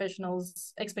this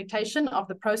professional's expectation of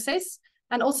the process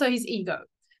and also his ego,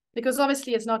 because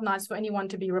obviously it's not nice for anyone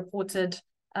to be reported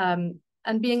and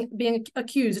being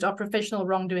accused of professional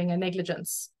wrongdoing and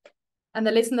negligence. And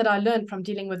the lesson that I learned from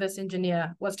dealing with this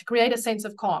engineer was to create a sense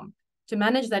of calm, to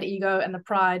manage that ego and the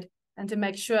pride, and to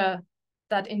make sure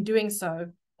that in doing so,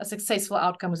 a successful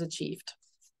outcome was achieved.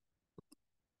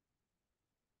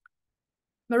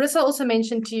 Marissa also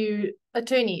mentioned to you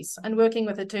attorneys and working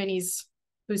with attorneys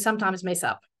who sometimes mess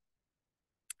up.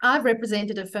 I've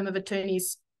represented a firm of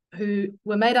attorneys who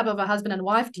were made up of a husband and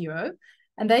wife duo,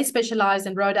 and they specialize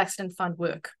in road accident fund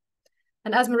work.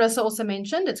 And as Marissa also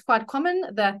mentioned, it's quite common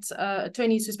that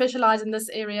attorneys who specialize in this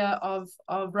area of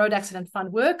road accident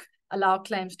fund work allow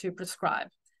claims to prescribe.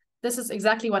 This is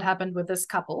exactly what happened with this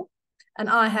couple, and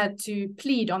I had to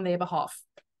plead on their behalf.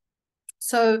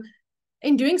 So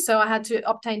in doing so, I had to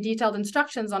obtain detailed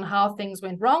instructions on how things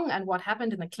went wrong and what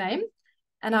happened in the claim.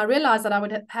 And I realized that I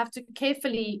would have to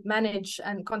carefully manage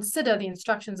and consider the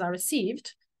instructions I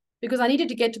received, because I needed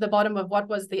to get to the bottom of what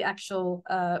was the actual,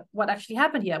 what actually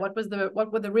happened here. What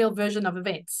were the real version of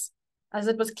events? As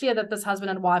it was clear that this husband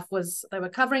and wife they were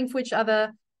covering for each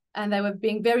other, and they were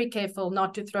being very careful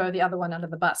not to throw the other one under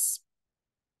the bus.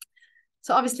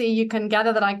 So obviously you can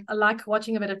gather that I like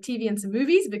watching a bit of TV and some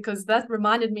movies, because that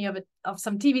reminded me of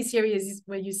some TV series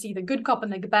where you see the good cop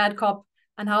and the bad cop,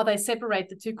 and how they separate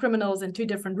the two criminals in two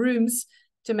different rooms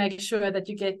to make sure that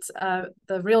you get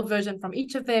the real version from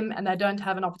each of them, and they don't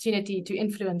have an opportunity to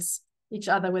influence each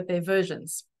other with their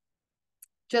versions.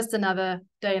 Just another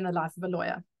day in the life of a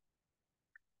lawyer.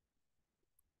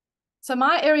 So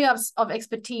my area of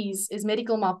expertise is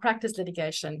medical malpractice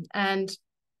litigation, and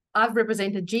I've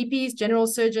represented GPs, general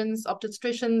surgeons,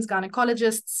 obstetricians,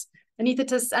 gynecologists,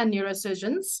 anaesthetists, and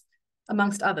neurosurgeons,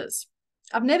 amongst others.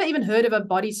 I've never even heard of a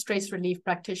body stress relief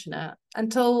practitioner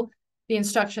until the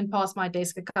instruction passed my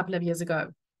desk a couple of years ago.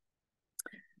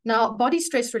 Now, body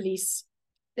stress release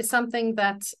is something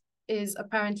that is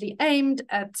apparently aimed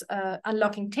at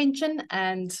unlocking tension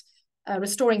and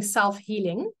restoring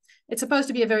self-healing. It's supposed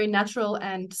to be a very natural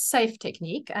and safe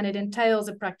technique, and it entails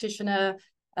a practitioner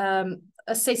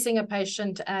assessing a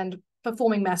patient and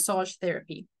performing massage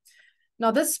therapy. Now,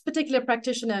 this particular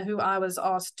practitioner who I was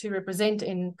asked to represent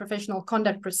in professional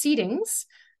conduct proceedings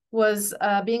was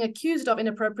being accused of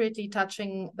inappropriately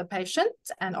touching the patient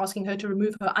and asking her to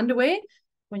remove her underwear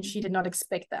when she did not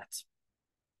expect that.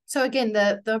 So again,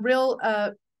 the real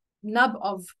nub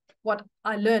of what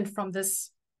I learned from this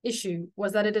issue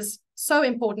was that it is so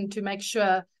important to make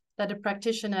sure that a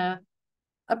practitioner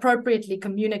appropriately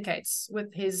communicates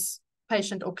with his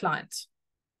patient or client.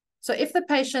 So if the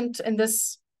patient in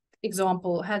this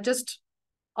example had just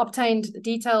obtained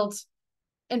detailed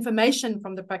information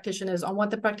from the practitioners on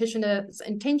what the practitioner's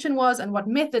intention was and what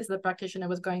methods the practitioner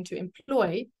was going to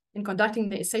employ in conducting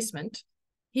the assessment,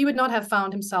 he would not have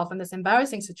found himself in this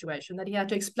embarrassing situation that he had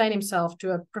to explain himself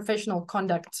to a professional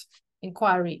conduct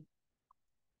inquiry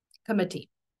committee.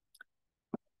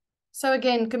 So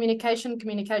again, communication.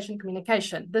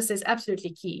 This is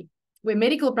absolutely key. Where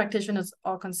medical practitioners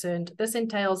are concerned, this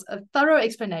entails a thorough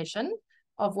explanation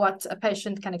of what a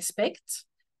patient can expect,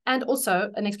 and also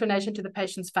an explanation to the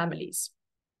patient's families.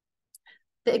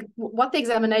 What the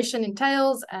examination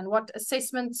entails and what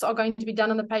assessments are going to be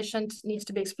done on the patient needs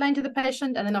to be explained to the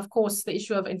patient. And then, of course, the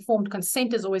issue of informed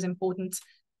consent is always important.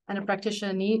 And a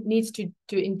practitioner needs to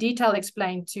in detail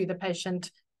explain to the patient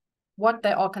what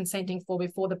they are consenting for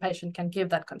before the patient can give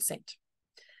that consent.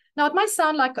 Now, it might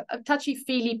sound like a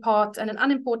touchy-feely part and an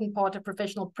unimportant part of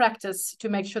professional practice to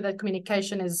make sure that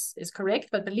communication is correct.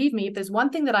 But believe me, if there's one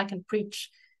thing that I can preach,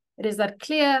 it is that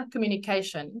clear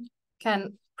communication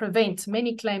can prevent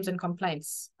many claims and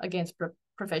complaints against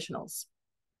professionals.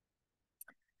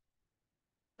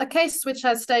 A case which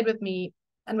has stayed with me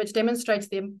and which demonstrates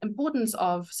the importance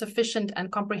of sufficient and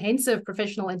comprehensive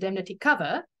professional indemnity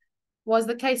cover was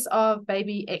the case of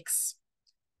baby X.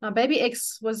 Now, baby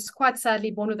X was quite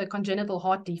sadly born with a congenital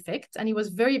heart defect, and he was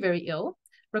very, very ill,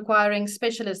 requiring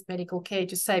specialist medical care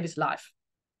to save his life.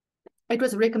 It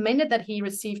was recommended that he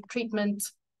receive treatment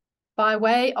by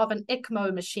way of an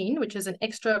ECMO machine, which is an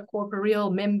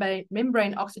extracorporeal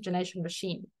membrane oxygenation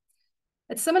machine.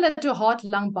 It's similar to a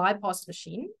heart-lung bypass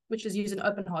machine, which is used in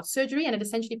open heart surgery, and it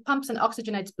essentially pumps and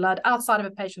oxygenates blood outside of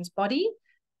a patient's body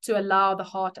to allow the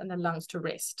heart and the lungs to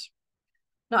rest.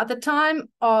 Now, at the time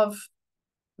of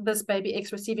this baby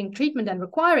X receiving treatment and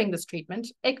requiring this treatment,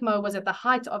 ECMO was at the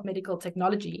height of medical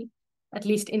technology, at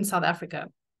least in South Africa.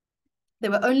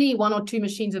 There were only 1 or 2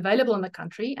 machines available in the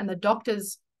country, and the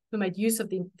doctors who made use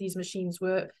of these machines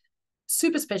were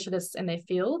super specialists in their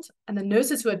field, and the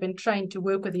nurses who had been trained to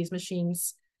work with these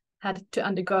machines had to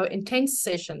undergo intense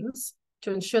sessions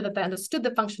to ensure that they understood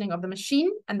the functioning of the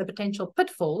machine and the potential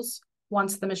pitfalls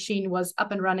once the machine was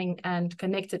up and running and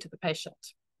connected to the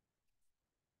patient.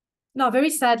 Now, very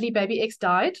sadly, baby X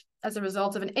died as a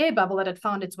result of an air bubble that had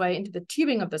found its way into the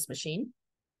tubing of this machine,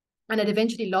 and it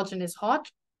eventually lodged in his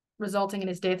heart, resulting in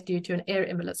his death due to an air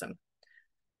embolism.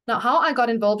 Now, how I got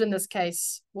involved in this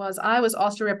case was I was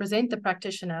asked to represent the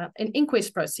practitioner in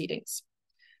inquest proceedings.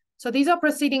 So these are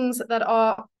proceedings that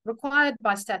are required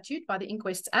by statute, by the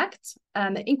Inquests Act,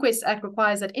 and the Inquests Act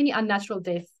requires that any unnatural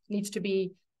death needs to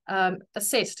be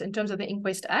assessed in terms of the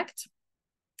Inquest Act.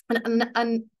 An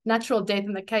unnatural death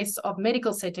in the case of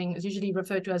medical setting is usually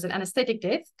referred to as an anesthetic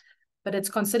death, but it's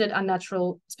considered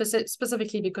unnatural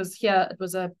specifically because here it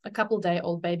was a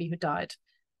couple-day-old baby who died.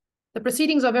 The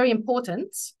proceedings are very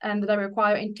important and they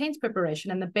require intense preparation,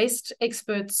 and the best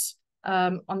experts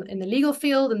in the legal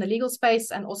field, in the legal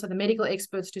space, and also the medical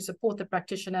experts to support the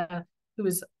practitioner who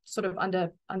is sort of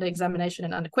under examination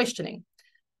and under questioning.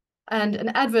 And an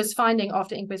adverse finding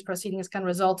after inquest proceedings can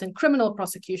result in criminal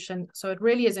prosecution. So it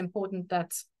really is important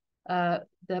that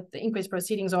the inquest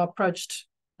proceedings are approached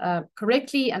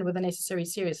correctly and with the necessary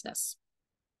seriousness.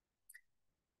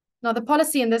 Now, the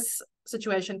policy in this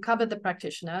situation covered the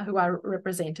practitioner who I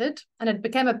represented, and it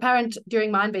became apparent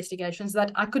during my investigations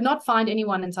that I could not find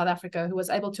anyone in South Africa who was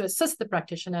able to assist the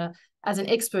practitioner as an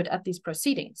expert at these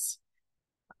proceedings.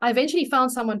 I eventually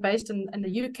found someone based in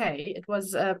the UK. It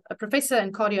was a professor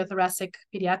in cardiothoracic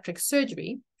pediatric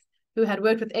surgery who had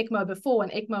worked with ECMO before,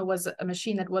 and ECMO was a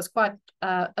machine that was quite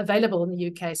available in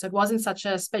the UK, so it wasn't such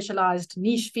a specialized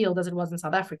niche field as it was in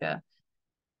South Africa.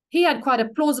 He had quite a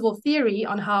plausible theory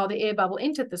on how the air bubble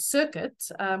entered the circuit,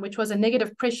 which was a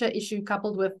negative pressure issue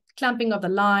coupled with clamping of the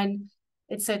line,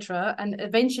 etc. And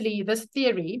eventually this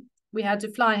theory, we had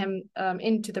to fly him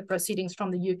into the proceedings from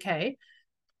the UK.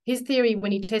 His theory,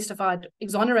 when he testified,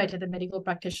 exonerated the medical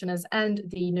practitioners and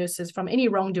the nurses from any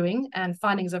wrongdoing and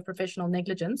findings of professional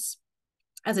negligence,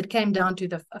 as it came down to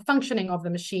the functioning of the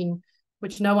machine,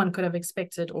 which no one could have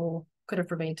expected or could have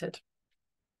prevented.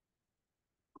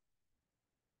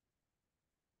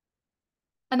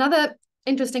 Another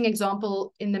interesting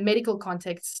example in the medical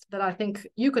context that I think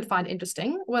you could find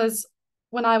interesting was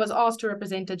when I was asked to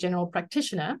represent a general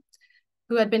practitioner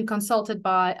who had been consulted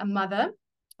by a mother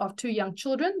of 2 young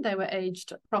children. They were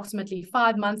aged approximately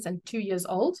 5 months and 2 years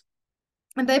old,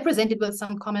 and they presented with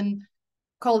some common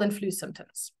cold and flu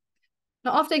symptoms.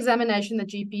 Now, after examination, the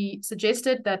GP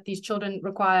suggested that these children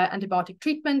require antibiotic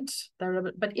treatment. They're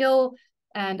a bit ill,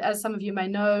 and as some of you may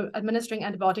know, administering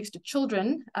antibiotics to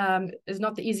children is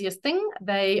not the easiest thing.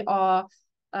 They are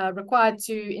required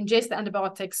to ingest the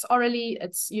antibiotics orally.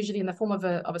 It's usually in the form of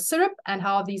a syrup, and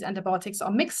how these antibiotics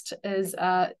are mixed is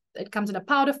it comes in a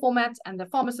powder format, and the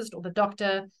pharmacist or the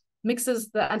doctor mixes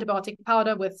the antibiotic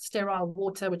powder with sterile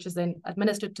water, which is then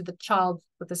administered to the child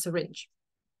with a syringe.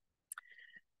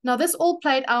 Now, this all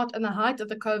played out in the height of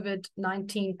the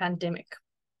COVID-19 pandemic.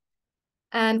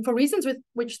 And for reasons with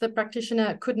which the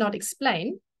practitioner could not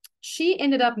explain, she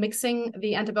ended up mixing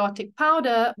the antibiotic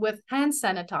powder with hand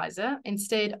sanitizer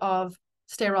instead of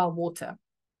sterile water.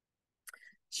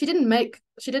 She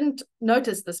didn't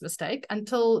notice this mistake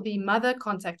until the mother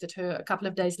contacted her a couple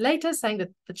of days later saying that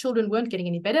the children weren't getting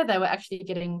any better. They were actually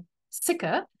getting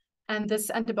sicker. And this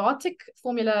antibiotic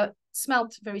formula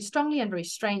smelt very strongly and very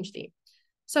strangely.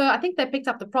 So I think they picked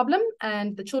up the problem,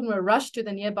 and the children were rushed to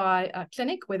the nearby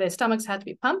clinic where their stomachs had to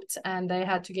be pumped and they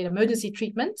had to get emergency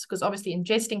treatment, because obviously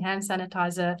ingesting hand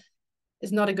sanitizer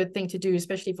is not a good thing to do,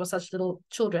 especially for such little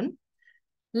children.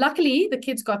 Luckily, the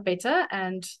kids got better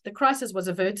and the crisis was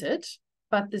averted,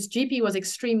 but this GP was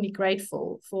extremely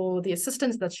grateful for the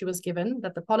assistance that she was given,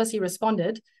 that the policy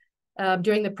responded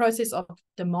during the process of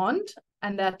demand,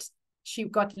 and that she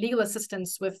got legal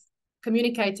assistance with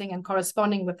communicating and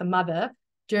corresponding with the mother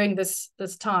during this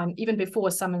time, even before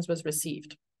a summons was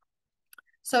received.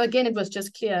 So again, it was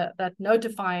just clear that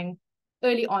notifying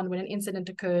early on when an incident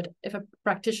occurred, if a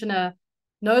practitioner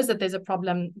knows that there's a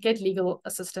problem, get legal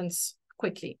assistance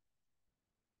quickly.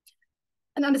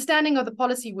 An understanding of the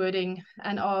policy wording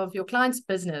and of your client's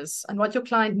business and what your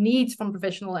client needs from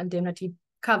professional indemnity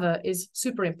cover is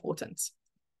super important.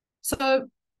 So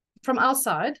from our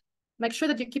side, make sure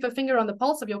that you keep a finger on the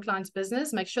pulse of your client's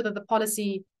business, make sure that the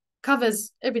policy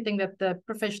covers everything that the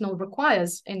professional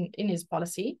requires in his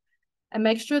policy, and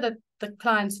make sure that the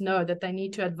clients know that they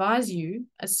need to advise you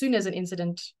as soon as an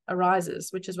incident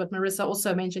arises, which is what Marissa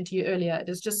also mentioned to you earlier. It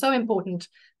is just so important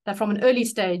that from an early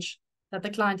stage that the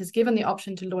client is given the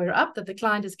option to lawyer up, that the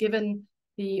client is given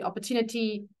the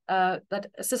opportunity that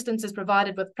assistance is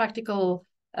provided with practical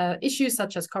issues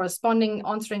such as corresponding,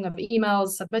 answering of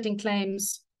emails, submitting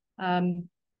claims.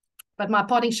 But my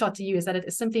parting shot to you is that it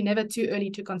is simply never too early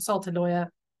to consult a lawyer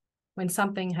when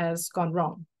something has gone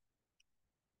wrong.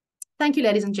 Thank you,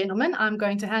 ladies and gentlemen. I'm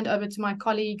going to hand over to my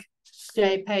colleague,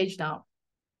 Jay Page now.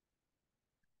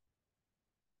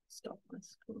 Stop my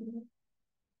screen.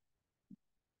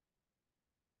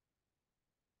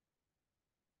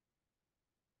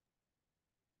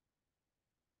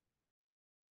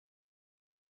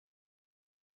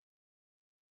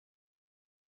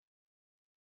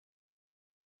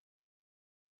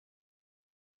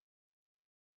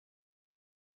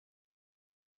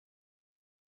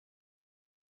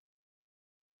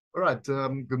 All right.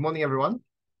 Good morning, everyone.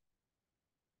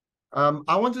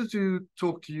 I wanted to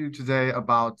talk to you today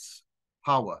about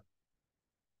power.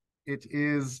 It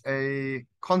is a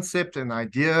concept, an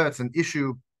idea, it's an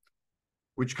issue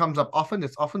which comes up often.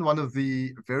 It's often one of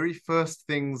the very first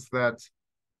things that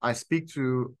I speak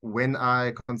to when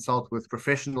I consult with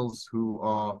professionals who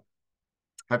are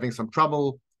having some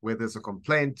trouble, where there's a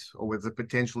complaint or where there's a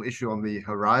potential issue on the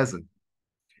horizon.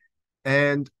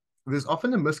 And there's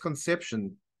often a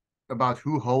misconception about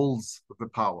who holds the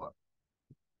power.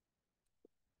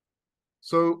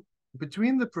 So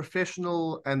between the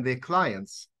professional and their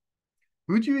clients,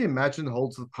 who do you imagine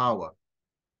holds the power?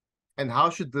 And how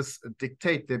should this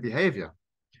dictate their behavior?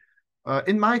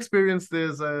 In my experience,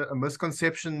 there's a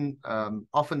misconception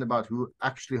often about who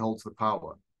actually holds the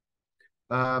power.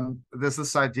 There's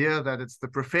this idea that it's the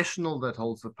professional that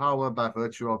holds the power by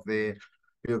virtue of their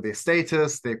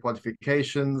status, their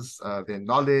qualifications, their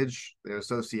knowledge, their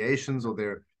associations, or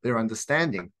their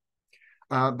understanding.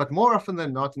 But more often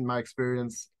than not, in my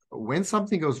experience, when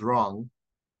something goes wrong,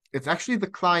 it's actually the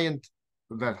client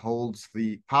that holds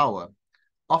the power,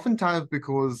 oftentimes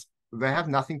because they have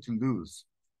nothing to lose,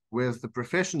 whereas the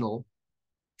professional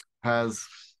has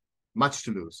much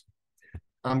to lose.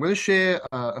 I'm going to share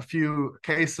a few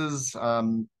cases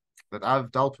that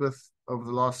I've dealt with over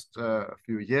the last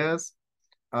few years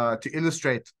to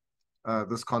illustrate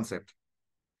this concept.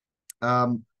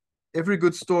 Every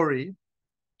good story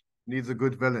needs a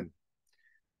good villain.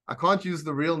 I can't use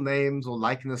the real names or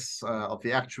likeness of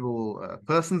the actual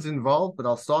persons involved, but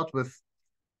I'll start with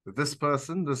this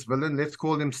person, this villain. Let's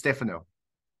call him Stefano.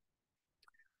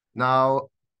 Now,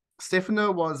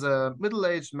 Stefano was a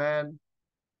middle-aged man.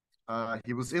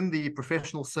 He was in the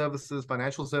professional services,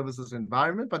 financial services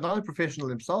environment, but not a professional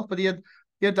himself, but he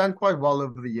had done quite well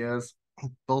over the years,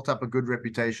 built up a good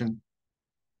reputation.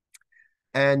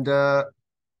 And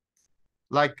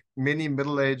like many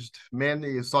middle-aged men,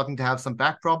 he is starting to have some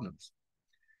back problems.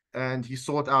 And he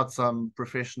sought out some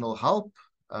professional help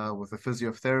with a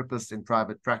physiotherapist in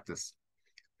private practice.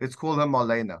 Let's call her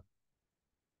Marlena.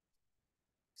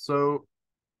 So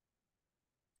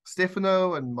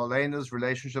Stefano and Marlena's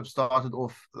relationship started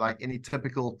off like any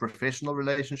typical professional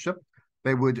relationship.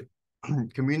 They would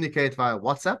communicate via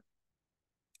WhatsApp,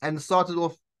 and it started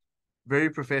off very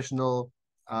professional.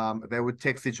 They would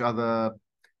text each other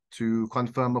to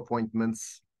confirm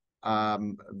appointments.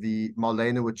 The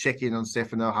Marlena would check in on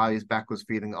Stefano, how his back was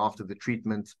feeling after the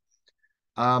treatment.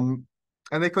 And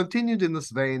they continued in this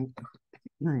vein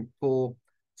for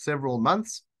several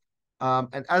months.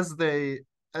 And as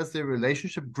their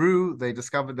relationship grew, they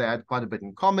discovered they had quite a bit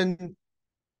in common.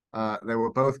 They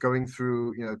were both going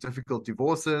through, difficult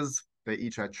divorces. They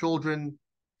each had children.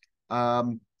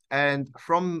 And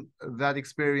from that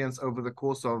experience over the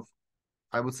course of,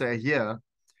 I would say, a year,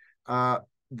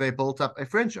 they built up a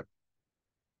friendship.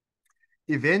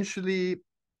 Eventually,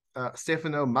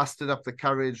 Stefano mustered up the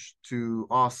courage to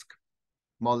ask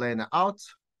Marlena out,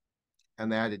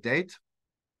 and they had a date.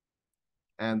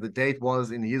 And the date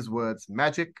was, in his words,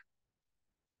 magic.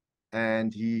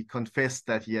 And he confessed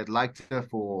that he had liked her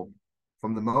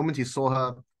from the moment he saw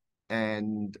her.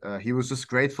 And he was just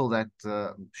grateful that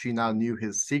she now knew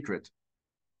his secret.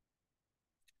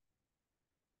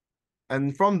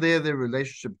 And from there, their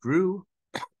relationship grew.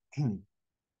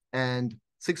 And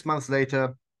 6 months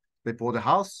later, they bought a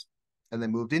house and they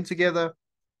moved in together.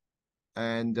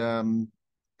 And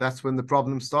that's when the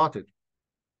problem started.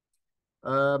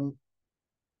 They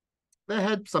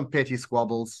had some petty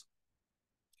squabbles,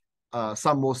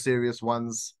 some more serious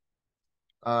ones.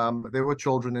 There were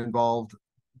children involved.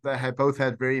 They had both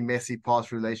had very messy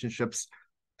past relationships,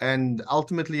 and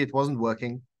ultimately it wasn't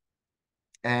working.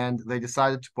 And they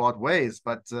decided to part ways,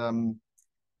 but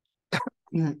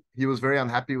he was very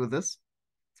unhappy with this,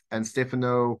 and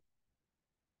Stefano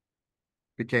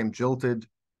became jilted,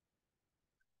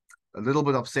 a little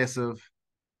bit obsessive,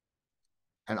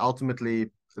 and ultimately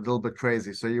a little bit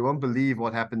crazy. So you won't believe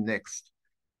what happened next.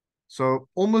 So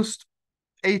almost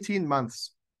 18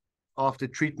 months after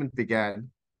treatment began,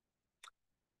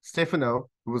 Stefano,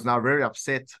 who was now very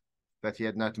upset that he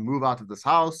had now to move out of this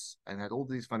house and had all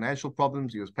these financial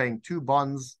problems, he was paying 2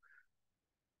 bonds,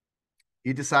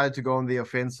 he decided to go on the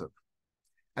offensive.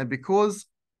 And because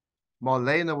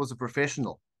Marlena was a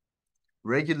professional,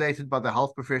 regulated by the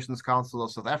Health Professions Council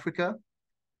of South Africa,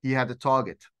 he had a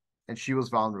target, and she was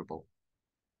vulnerable.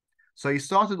 So he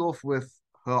started off with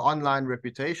her online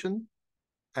reputation,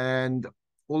 and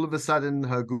all of a sudden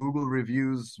her Google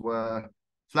reviews were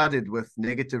flooded with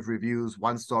negative reviews,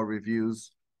 1-star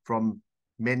reviews from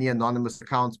many anonymous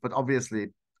accounts, but obviously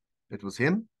it was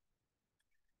him.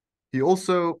 He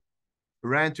also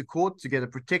ran to court to get a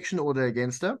protection order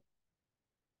against her.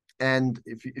 And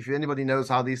if anybody knows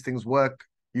how these things work,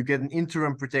 you get an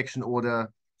interim protection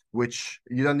order, which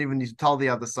you don't even need to tell the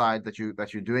other side that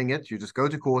you're doing it. You just go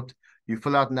to court, you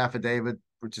fill out an affidavit,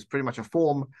 which is pretty much a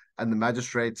form, and the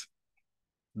magistrate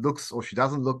looks, or she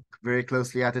doesn't look very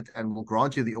closely at it, and will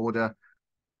grant you the order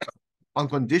on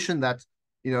condition that,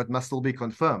 it must still be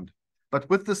confirmed. But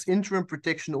with this interim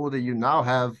protection order, you now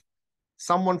have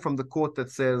someone from the court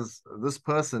that says this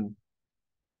person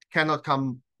cannot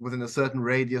come within a certain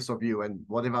radius of you and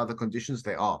whatever other conditions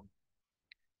they are.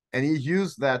 And he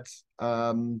used that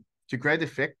to great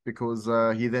effect, because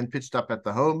he then pitched up at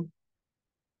the home.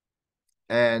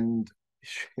 And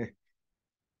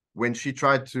when she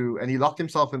tried to, and he locked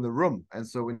himself in the room. And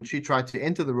so when she tried to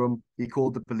enter the room, he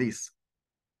called the police.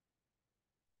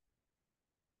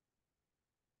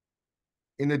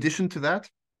 In addition to that,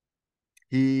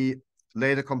 he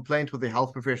laid a complaint with the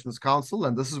Health Professions Council,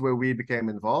 and this is where we became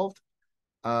involved.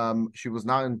 She was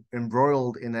now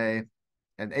embroiled in an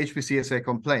HPCSA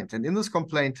complaint. And in this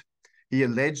complaint, he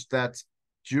alleged that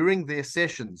during their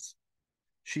sessions,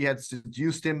 she had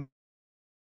seduced him,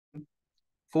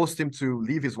 forced him to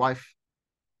leave his wife,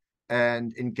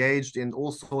 and engaged in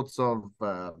all sorts of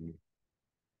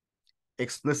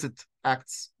explicit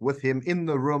acts with him in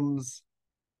the rooms,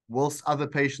 whilst other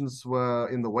patients were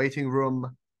in the waiting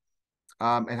room,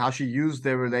 and how she used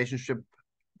their relationship,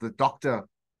 the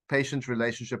doctor-patient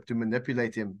relationship, to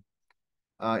manipulate him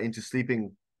into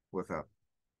sleeping with her.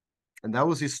 And that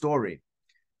was his story.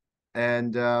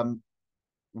 And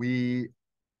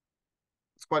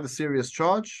it's quite a serious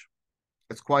charge.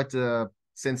 It's quite a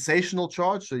sensational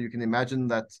charge. So you can imagine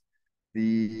that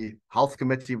the health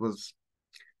committee was,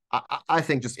 I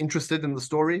think, just interested in the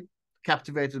story,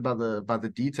 captivated by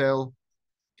the detail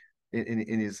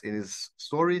in his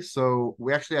story. So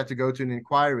we actually had to go to an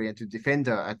inquiry and to defend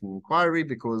her at an inquiry,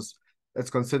 because it's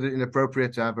considered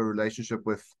inappropriate to have a relationship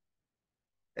with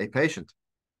a patient.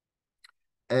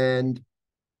 And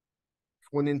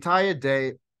for an entire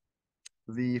day,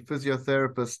 the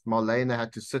physiotherapist Marlena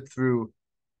had to sit through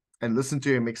and listen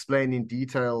to him explain in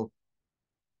detail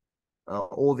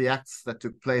all the acts that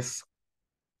took place,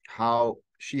 how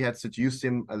she had seduced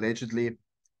him allegedly,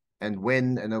 and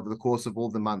when, and over the course of all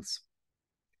the months.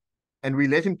 And we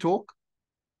let him talk,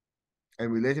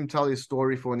 and we let him tell his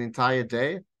story for an entire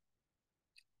day.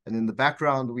 And in the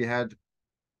background, we had,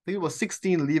 I think it was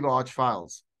 16 lever arch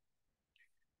files,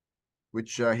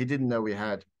 which he didn't know we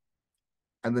had.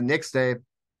 And the next day,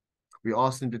 we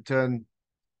asked him to turn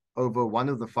over one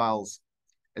of the files.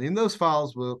 And in those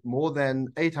files were more than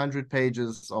 800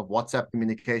 pages of WhatsApp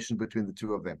communication between the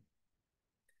two of them.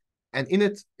 And in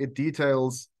it, it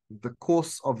details the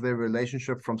course of their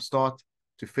relationship from start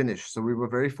to finish. So we were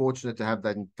very fortunate to have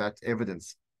that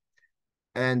evidence.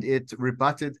 And it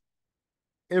rebutted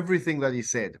everything that he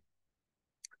said.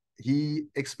 He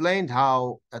explained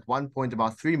how at one point,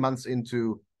 about 3 months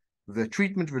into the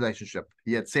treatment relationship,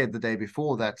 he had said the day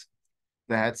before that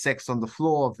they had sex on the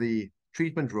floor of the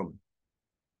treatment room.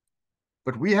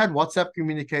 But we had WhatsApp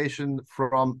communication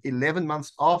from 11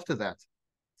 months after that,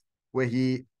 where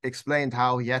he explained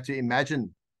how he had to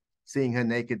imagine seeing her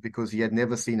naked because he had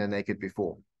never seen her naked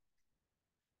before.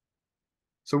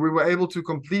 So we were able to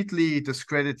completely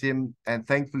discredit him, and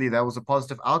thankfully that was a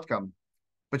positive outcome.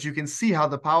 But you can see how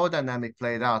the power dynamic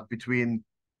played out between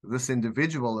this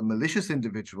individual, a malicious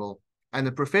individual, and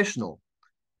a professional.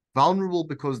 Vulnerable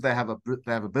because they have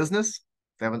a business,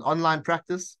 they have an online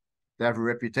practice, they have a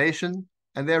reputation,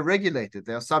 and they're regulated.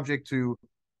 They are subject to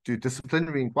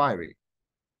disciplinary inquiry.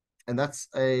 And that's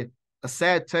a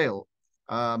sad tale.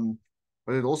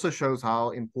 But it also shows how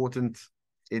important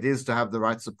it is to have the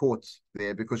right support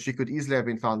there, because she could easily have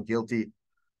been found guilty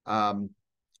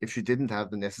if she didn't have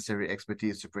the necessary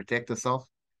expertise to protect herself.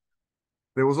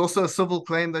 There was also a civil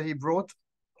claim that he brought,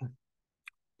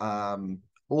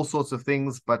 all sorts of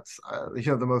things. But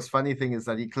the most funny thing is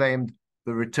that he claimed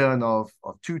the return of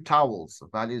 2 towels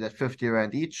valued at 50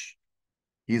 Rand each,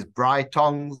 his braai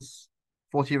tongs,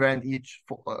 40 Rand each,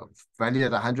 valued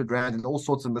at 100 Rand, and all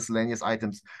sorts of miscellaneous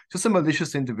items. Just a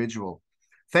malicious individual.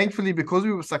 Thankfully, because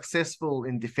we were successful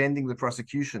in defending the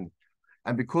prosecution,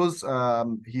 and because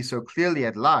he so clearly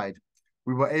had lied,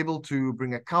 we were able to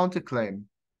bring a counterclaim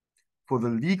for the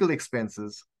legal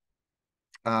expenses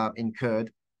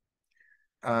incurred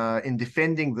in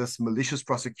defending this malicious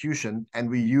prosecution, and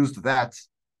we used that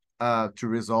to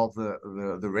resolve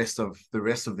the rest of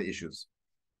the issues.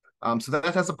 So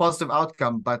that has a positive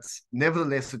outcome, but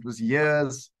nevertheless, it was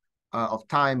years of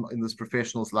time in this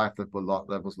professional's life that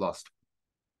was lost.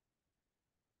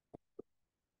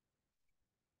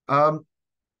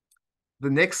 The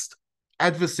next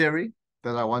adversary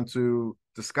that I want to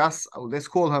discuss, let's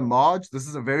call her Marge. This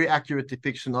is a very accurate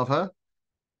depiction of her.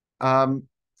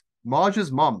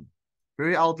 Marge's mom,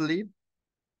 very elderly,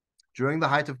 during the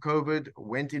height of COVID,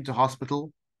 went into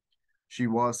hospital. She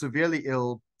was severely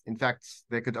ill. In fact,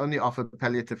 they could only offer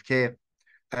palliative care,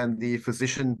 and the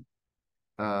physician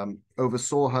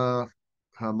oversaw her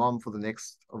mom over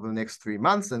the next 3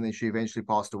 months, and then she eventually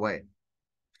passed away.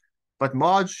 But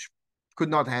Marge could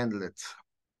not handle it,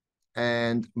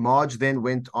 and Marge then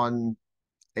went on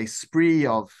a spree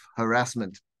of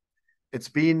harassment.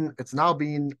 It's now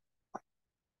been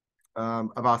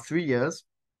about 3 years.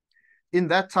 In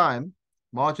that time,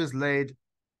 Marge has laid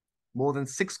more than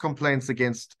 6 complaints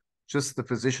against just the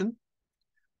physician.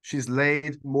 She's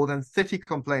laid more than 30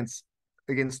 complaints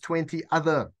against 20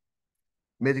 other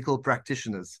medical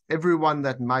practitioners, everyone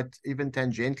that might even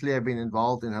tangentially have been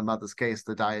involved in her mother's case,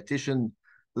 the dietitian,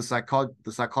 the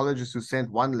psychologist who sent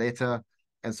one letter,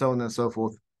 and so on and so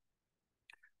forth.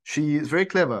 She is very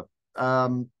clever.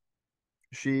 One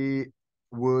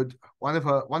of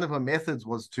her methods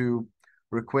was to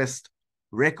request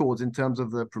records in terms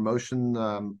of the Promotion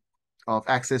of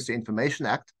Access to Information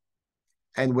Act.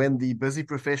 And when the busy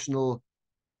professional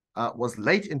was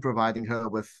late in providing her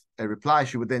with a reply,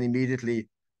 she would then immediately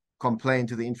complain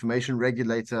to the information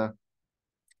regulator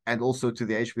and also to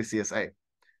the HPCSA.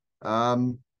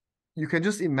 You can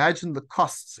just imagine the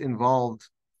costs involved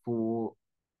for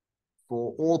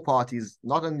all parties,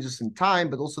 not only just in time,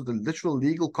 but also the literal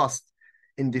legal cost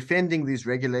in defending these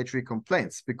regulatory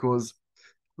complaints, because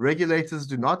regulators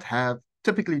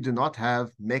typically do not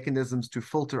have mechanisms to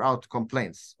filter out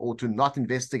complaints or to not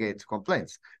investigate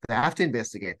complaints. They have to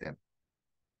investigate them.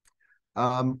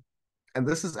 And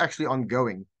this is actually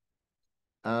ongoing.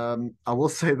 I will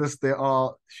say this,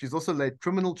 she's also laid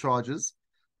criminal charges,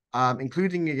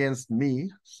 including against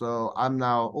me. So I'm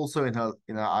now also in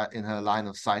her line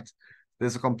of sight.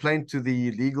 There's a complaint to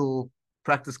the Legal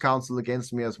Practice Council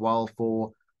against me as well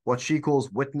for what she calls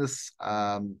witness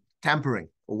tampering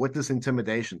or witness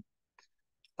intimidation.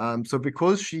 So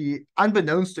because she,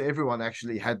 unbeknownst to everyone,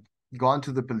 actually had gone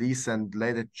to the police and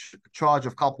laid a charge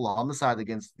of culpable homicide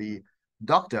against the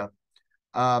doctor,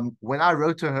 when I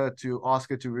wrote to her to ask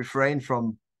her to refrain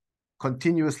from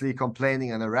continuously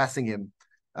complaining and harassing him,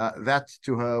 that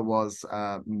to her was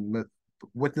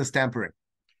witness tampering.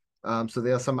 So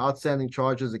there are some outstanding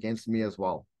charges against me as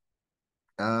well.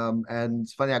 And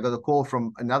it's funny, I got a call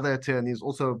from another attorney who's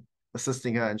also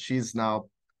assisting her, and she's now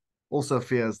also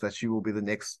fears that she will be the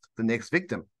next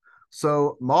victim.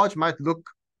 So Marge might look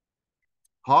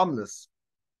harmless,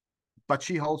 but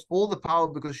she holds all the power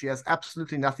because she has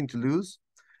absolutely nothing to lose,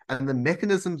 and the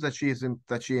mechanisms that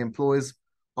she employs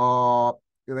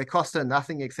they cost her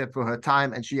nothing except for her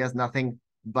time, and she has nothing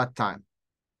but time.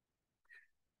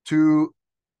 To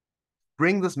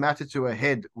bring this matter to a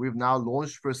head, we've now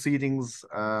launched proceedings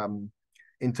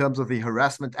in terms of the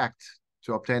Harassment Act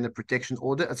to obtain a protection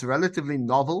order. It's relatively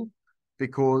novel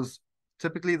because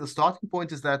typically the starting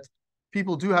point is that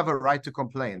people do have a right to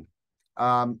complain.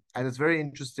 And it's very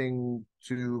interesting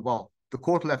the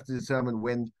court will have to determine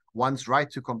when one's right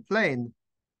to complain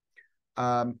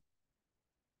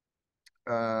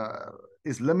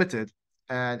is limited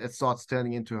and it starts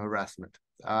turning into harassment.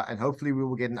 And hopefully we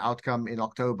will get an outcome in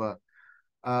October.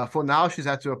 For now, she's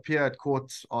had to appear at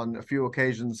court on a few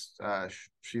occasions.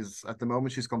 She's at the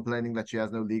moment, she's complaining that she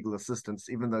has no legal assistance,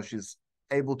 even though she's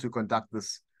able to conduct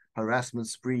this harassment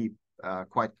spree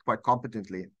quite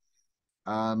competently.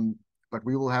 But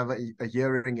we will have a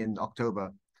hearing in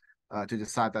October to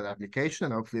decide that application,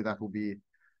 and hopefully that will be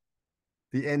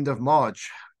the end of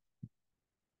March.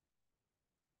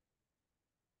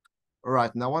 All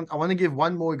right, now I want to give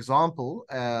one more example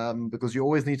because you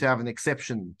always need to have an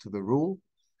exception to the rule.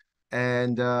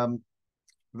 And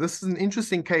this is an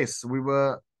interesting case. We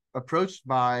were approached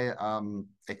by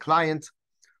a client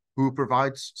who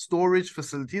provides storage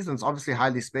facilities, and it's obviously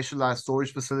highly specialized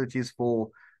storage facilities for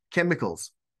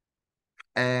chemicals.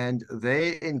 And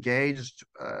they engaged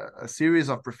a series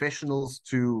of professionals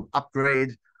to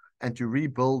upgrade and to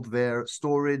rebuild their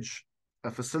storage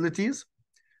facilities.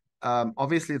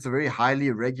 Obviously, it's a very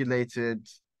highly regulated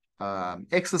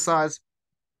exercise.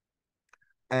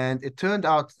 And it turned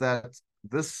out that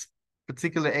this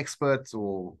particular expert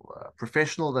or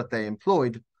professional that they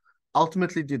employed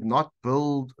ultimately did not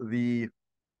build the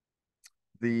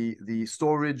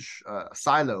storage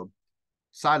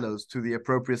silos to the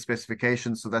appropriate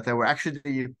specifications, so that they were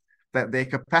actually, that their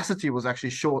capacity was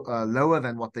actually lower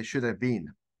than what they should have been.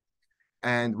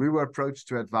 And we were approached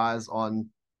to advise on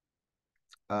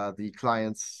the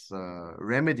client's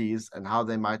remedies and how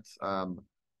they might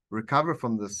recover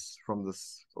from this,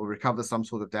 or recover some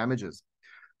sort of damages.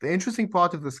 The interesting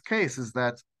part of this case is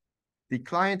that the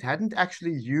client hadn't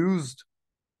actually used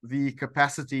the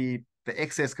capacity, the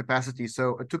excess capacity,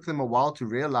 so it took them a while to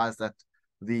realize that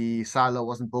the silo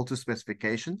wasn't built to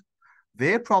specification.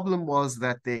 Their problem was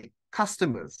that their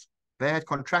customers, they had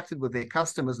contracted with their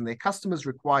customers, and their customers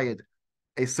required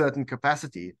a certain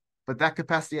capacity, but that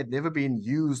capacity had never been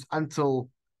used until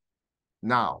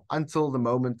now, until the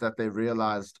moment that they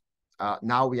realized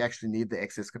now we actually need the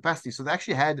excess capacity. So they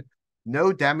actually had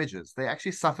no damages. They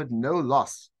actually suffered no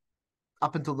loss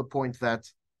up until the point that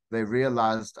they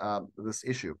realized this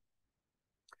issue.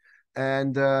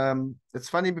 And it's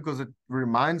funny because it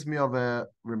reminded me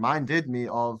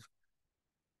of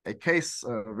a case,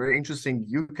 a very interesting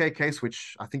UK case,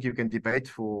 which I think you can debate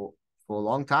for a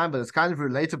long time, but it's kind of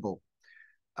relatable.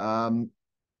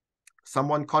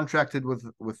 Someone contracted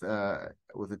with a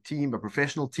team, a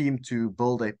professional team, to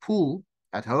build a pool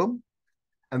at home,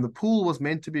 and the pool was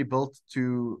meant to be built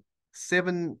to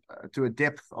a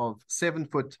depth of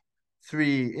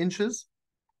 7'3"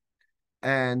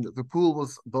 and the pool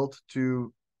was built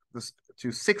to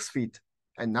 6 feet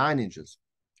and 9 inches.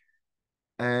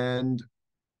 And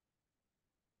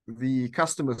the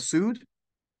customer sued,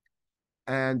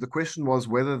 and the question was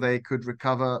whether they could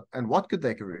recover and what could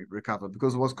they recover,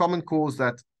 because it was common cause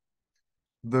that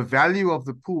the value of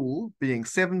the pool being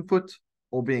 7 foot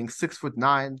or being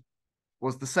 6'9"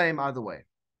 was the same either way.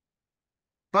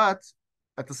 But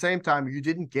at the same time, you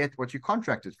didn't get what you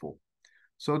contracted for.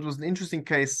 So it was an interesting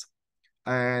case.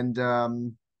 And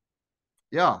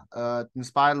it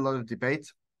inspired a lot of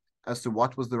debate as to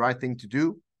what was the right thing to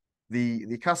do.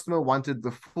 The customer wanted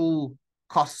the full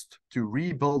cost to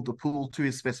rebuild the pool to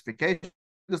his specification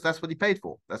because that's what he paid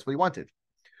for. That's what he wanted.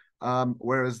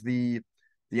 Whereas the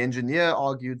engineer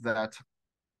argued that,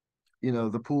 you know,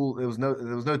 the pool, there was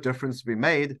no difference to be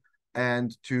made,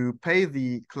 and to pay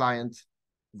the client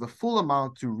the full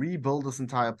amount to rebuild this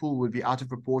entire pool would be out of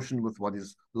proportion with what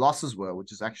his losses were,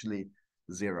 which is actually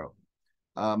 0.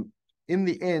 In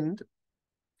the end,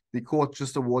 the court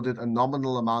just awarded a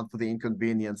nominal amount for the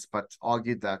inconvenience, but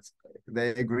argued that they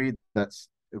agreed that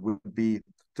it would be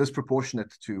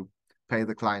disproportionate to pay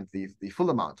the client the full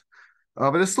amount.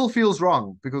 But it still feels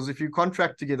wrong, because if you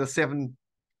contract to get a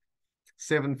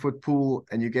 7-foot pool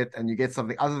and you get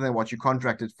something other than what you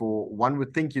contracted for, one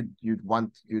would think you'd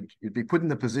be put in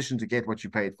the position to get what you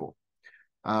paid for.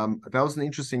 That was an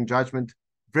interesting judgment,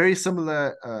 very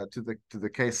similar to the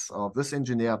case of this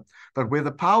engineer. But where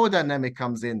the power dynamic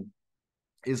comes in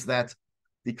is that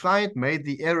the client made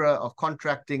the error of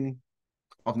contracting,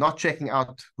 of not checking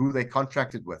out who they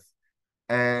contracted with.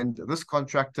 And this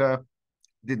contractor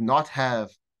did not have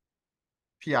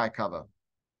PI cover.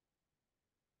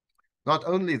 Not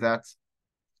only that,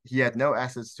 he had no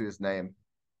assets to his name.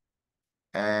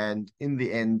 And in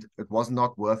the end, it was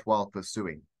not worthwhile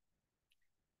pursuing.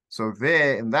 So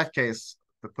there, in that case,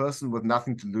 the person with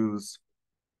nothing to lose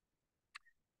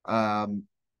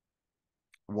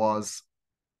was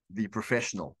the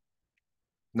professional.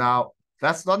 Now,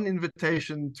 that's not an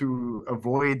invitation to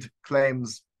avoid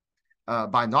claims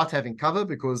by not having cover,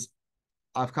 because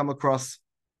I've come across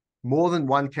more than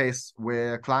one case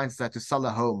where clients had to sell a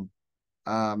home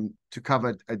to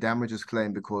cover a damages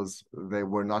claim because they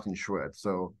were not insured.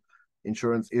 So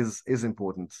insurance is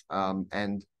important,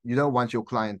 and you don't want your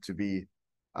client to be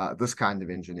this kind of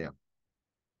engineer.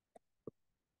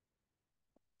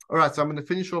 All right, so I'm going to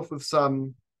finish off with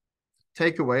some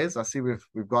takeaways. I see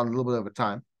we've gone a little bit over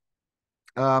time.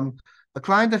 A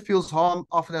client that feels harm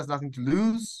often has nothing to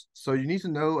lose, so you need to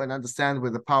know and understand where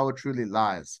the power truly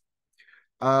lies.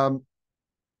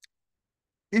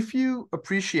 If you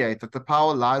appreciate that the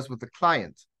power lies with the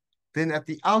client, then at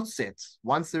the outset,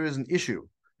 once there is an issue,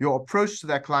 your approach to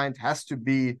that client has to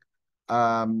be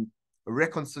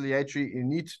reconciliatory. You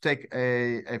need to take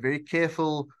a very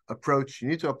careful approach. You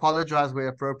need to apologize where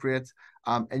appropriate,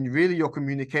 and really your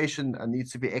communication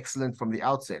needs to be excellent from the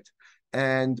outset.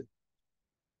 And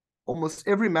almost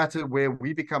every matter where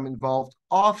we become involved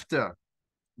after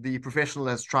the professional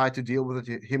has tried to deal with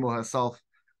it him or herself,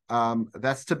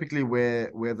 that's typically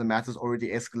where the matter's already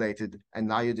escalated and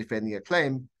now you're defending a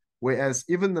claim, whereas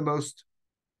even the most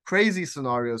crazy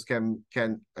scenarios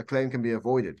a claim can be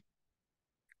avoided.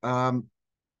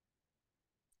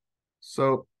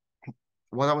 So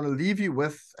what I want to leave you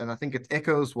with, and I think it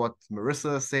echoes what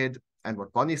Marissa said and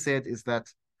what Bonnie said, is that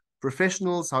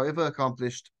professionals, however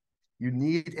accomplished, you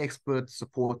need expert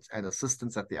support and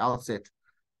assistance at the outset.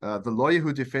 The lawyer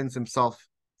who defends himself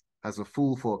has a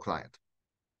fool for a client.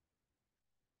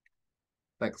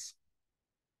 Thanks.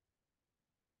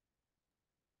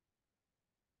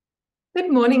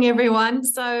 Good morning, everyone.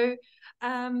 So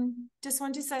just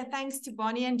want to say thanks to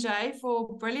Bonnie and Jay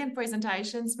for brilliant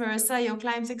presentations. Marissa, your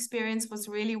claims experience was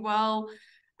really well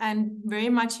and very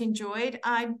much enjoyed.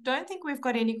 I don't think we've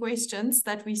got any questions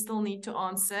that we still need to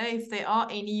answer. If there are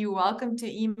any, you're welcome to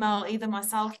email either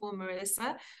myself or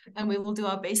Marissa, and we will do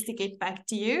our best to get back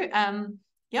to you.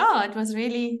 Yeah, it was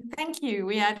really, thank you.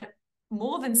 We had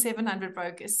more than 700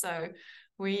 brokers, so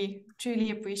we truly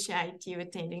appreciate you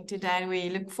attending today. We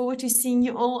look forward to seeing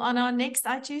you all on our next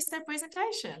iTOOsday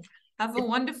presentation. Have a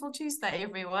wonderful Tuesday,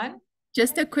 everyone.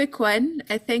 Just a quick one.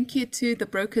 A thank you to the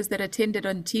brokers that attended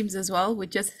on Teams as well. We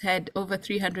just had over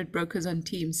 300 brokers on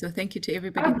Teams. So thank you to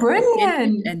everybody. Oh,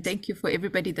 brilliant. And thank you for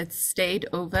everybody that stayed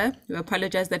over. We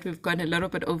apologize that we've gone a little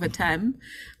bit over time,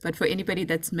 but for anybody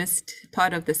that's missed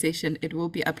part of the session, it will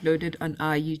be uploaded on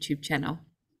our YouTube channel.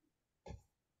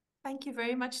 Thank you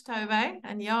very much, Tove.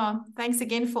 And yeah, thanks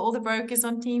again for all the brokers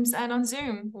on Teams and on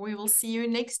Zoom. We will see you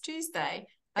next Tuesday.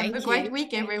 Have a great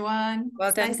week, everyone.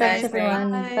 Well done, Thanks,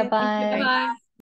 everyone. Bye-bye. Bye-bye.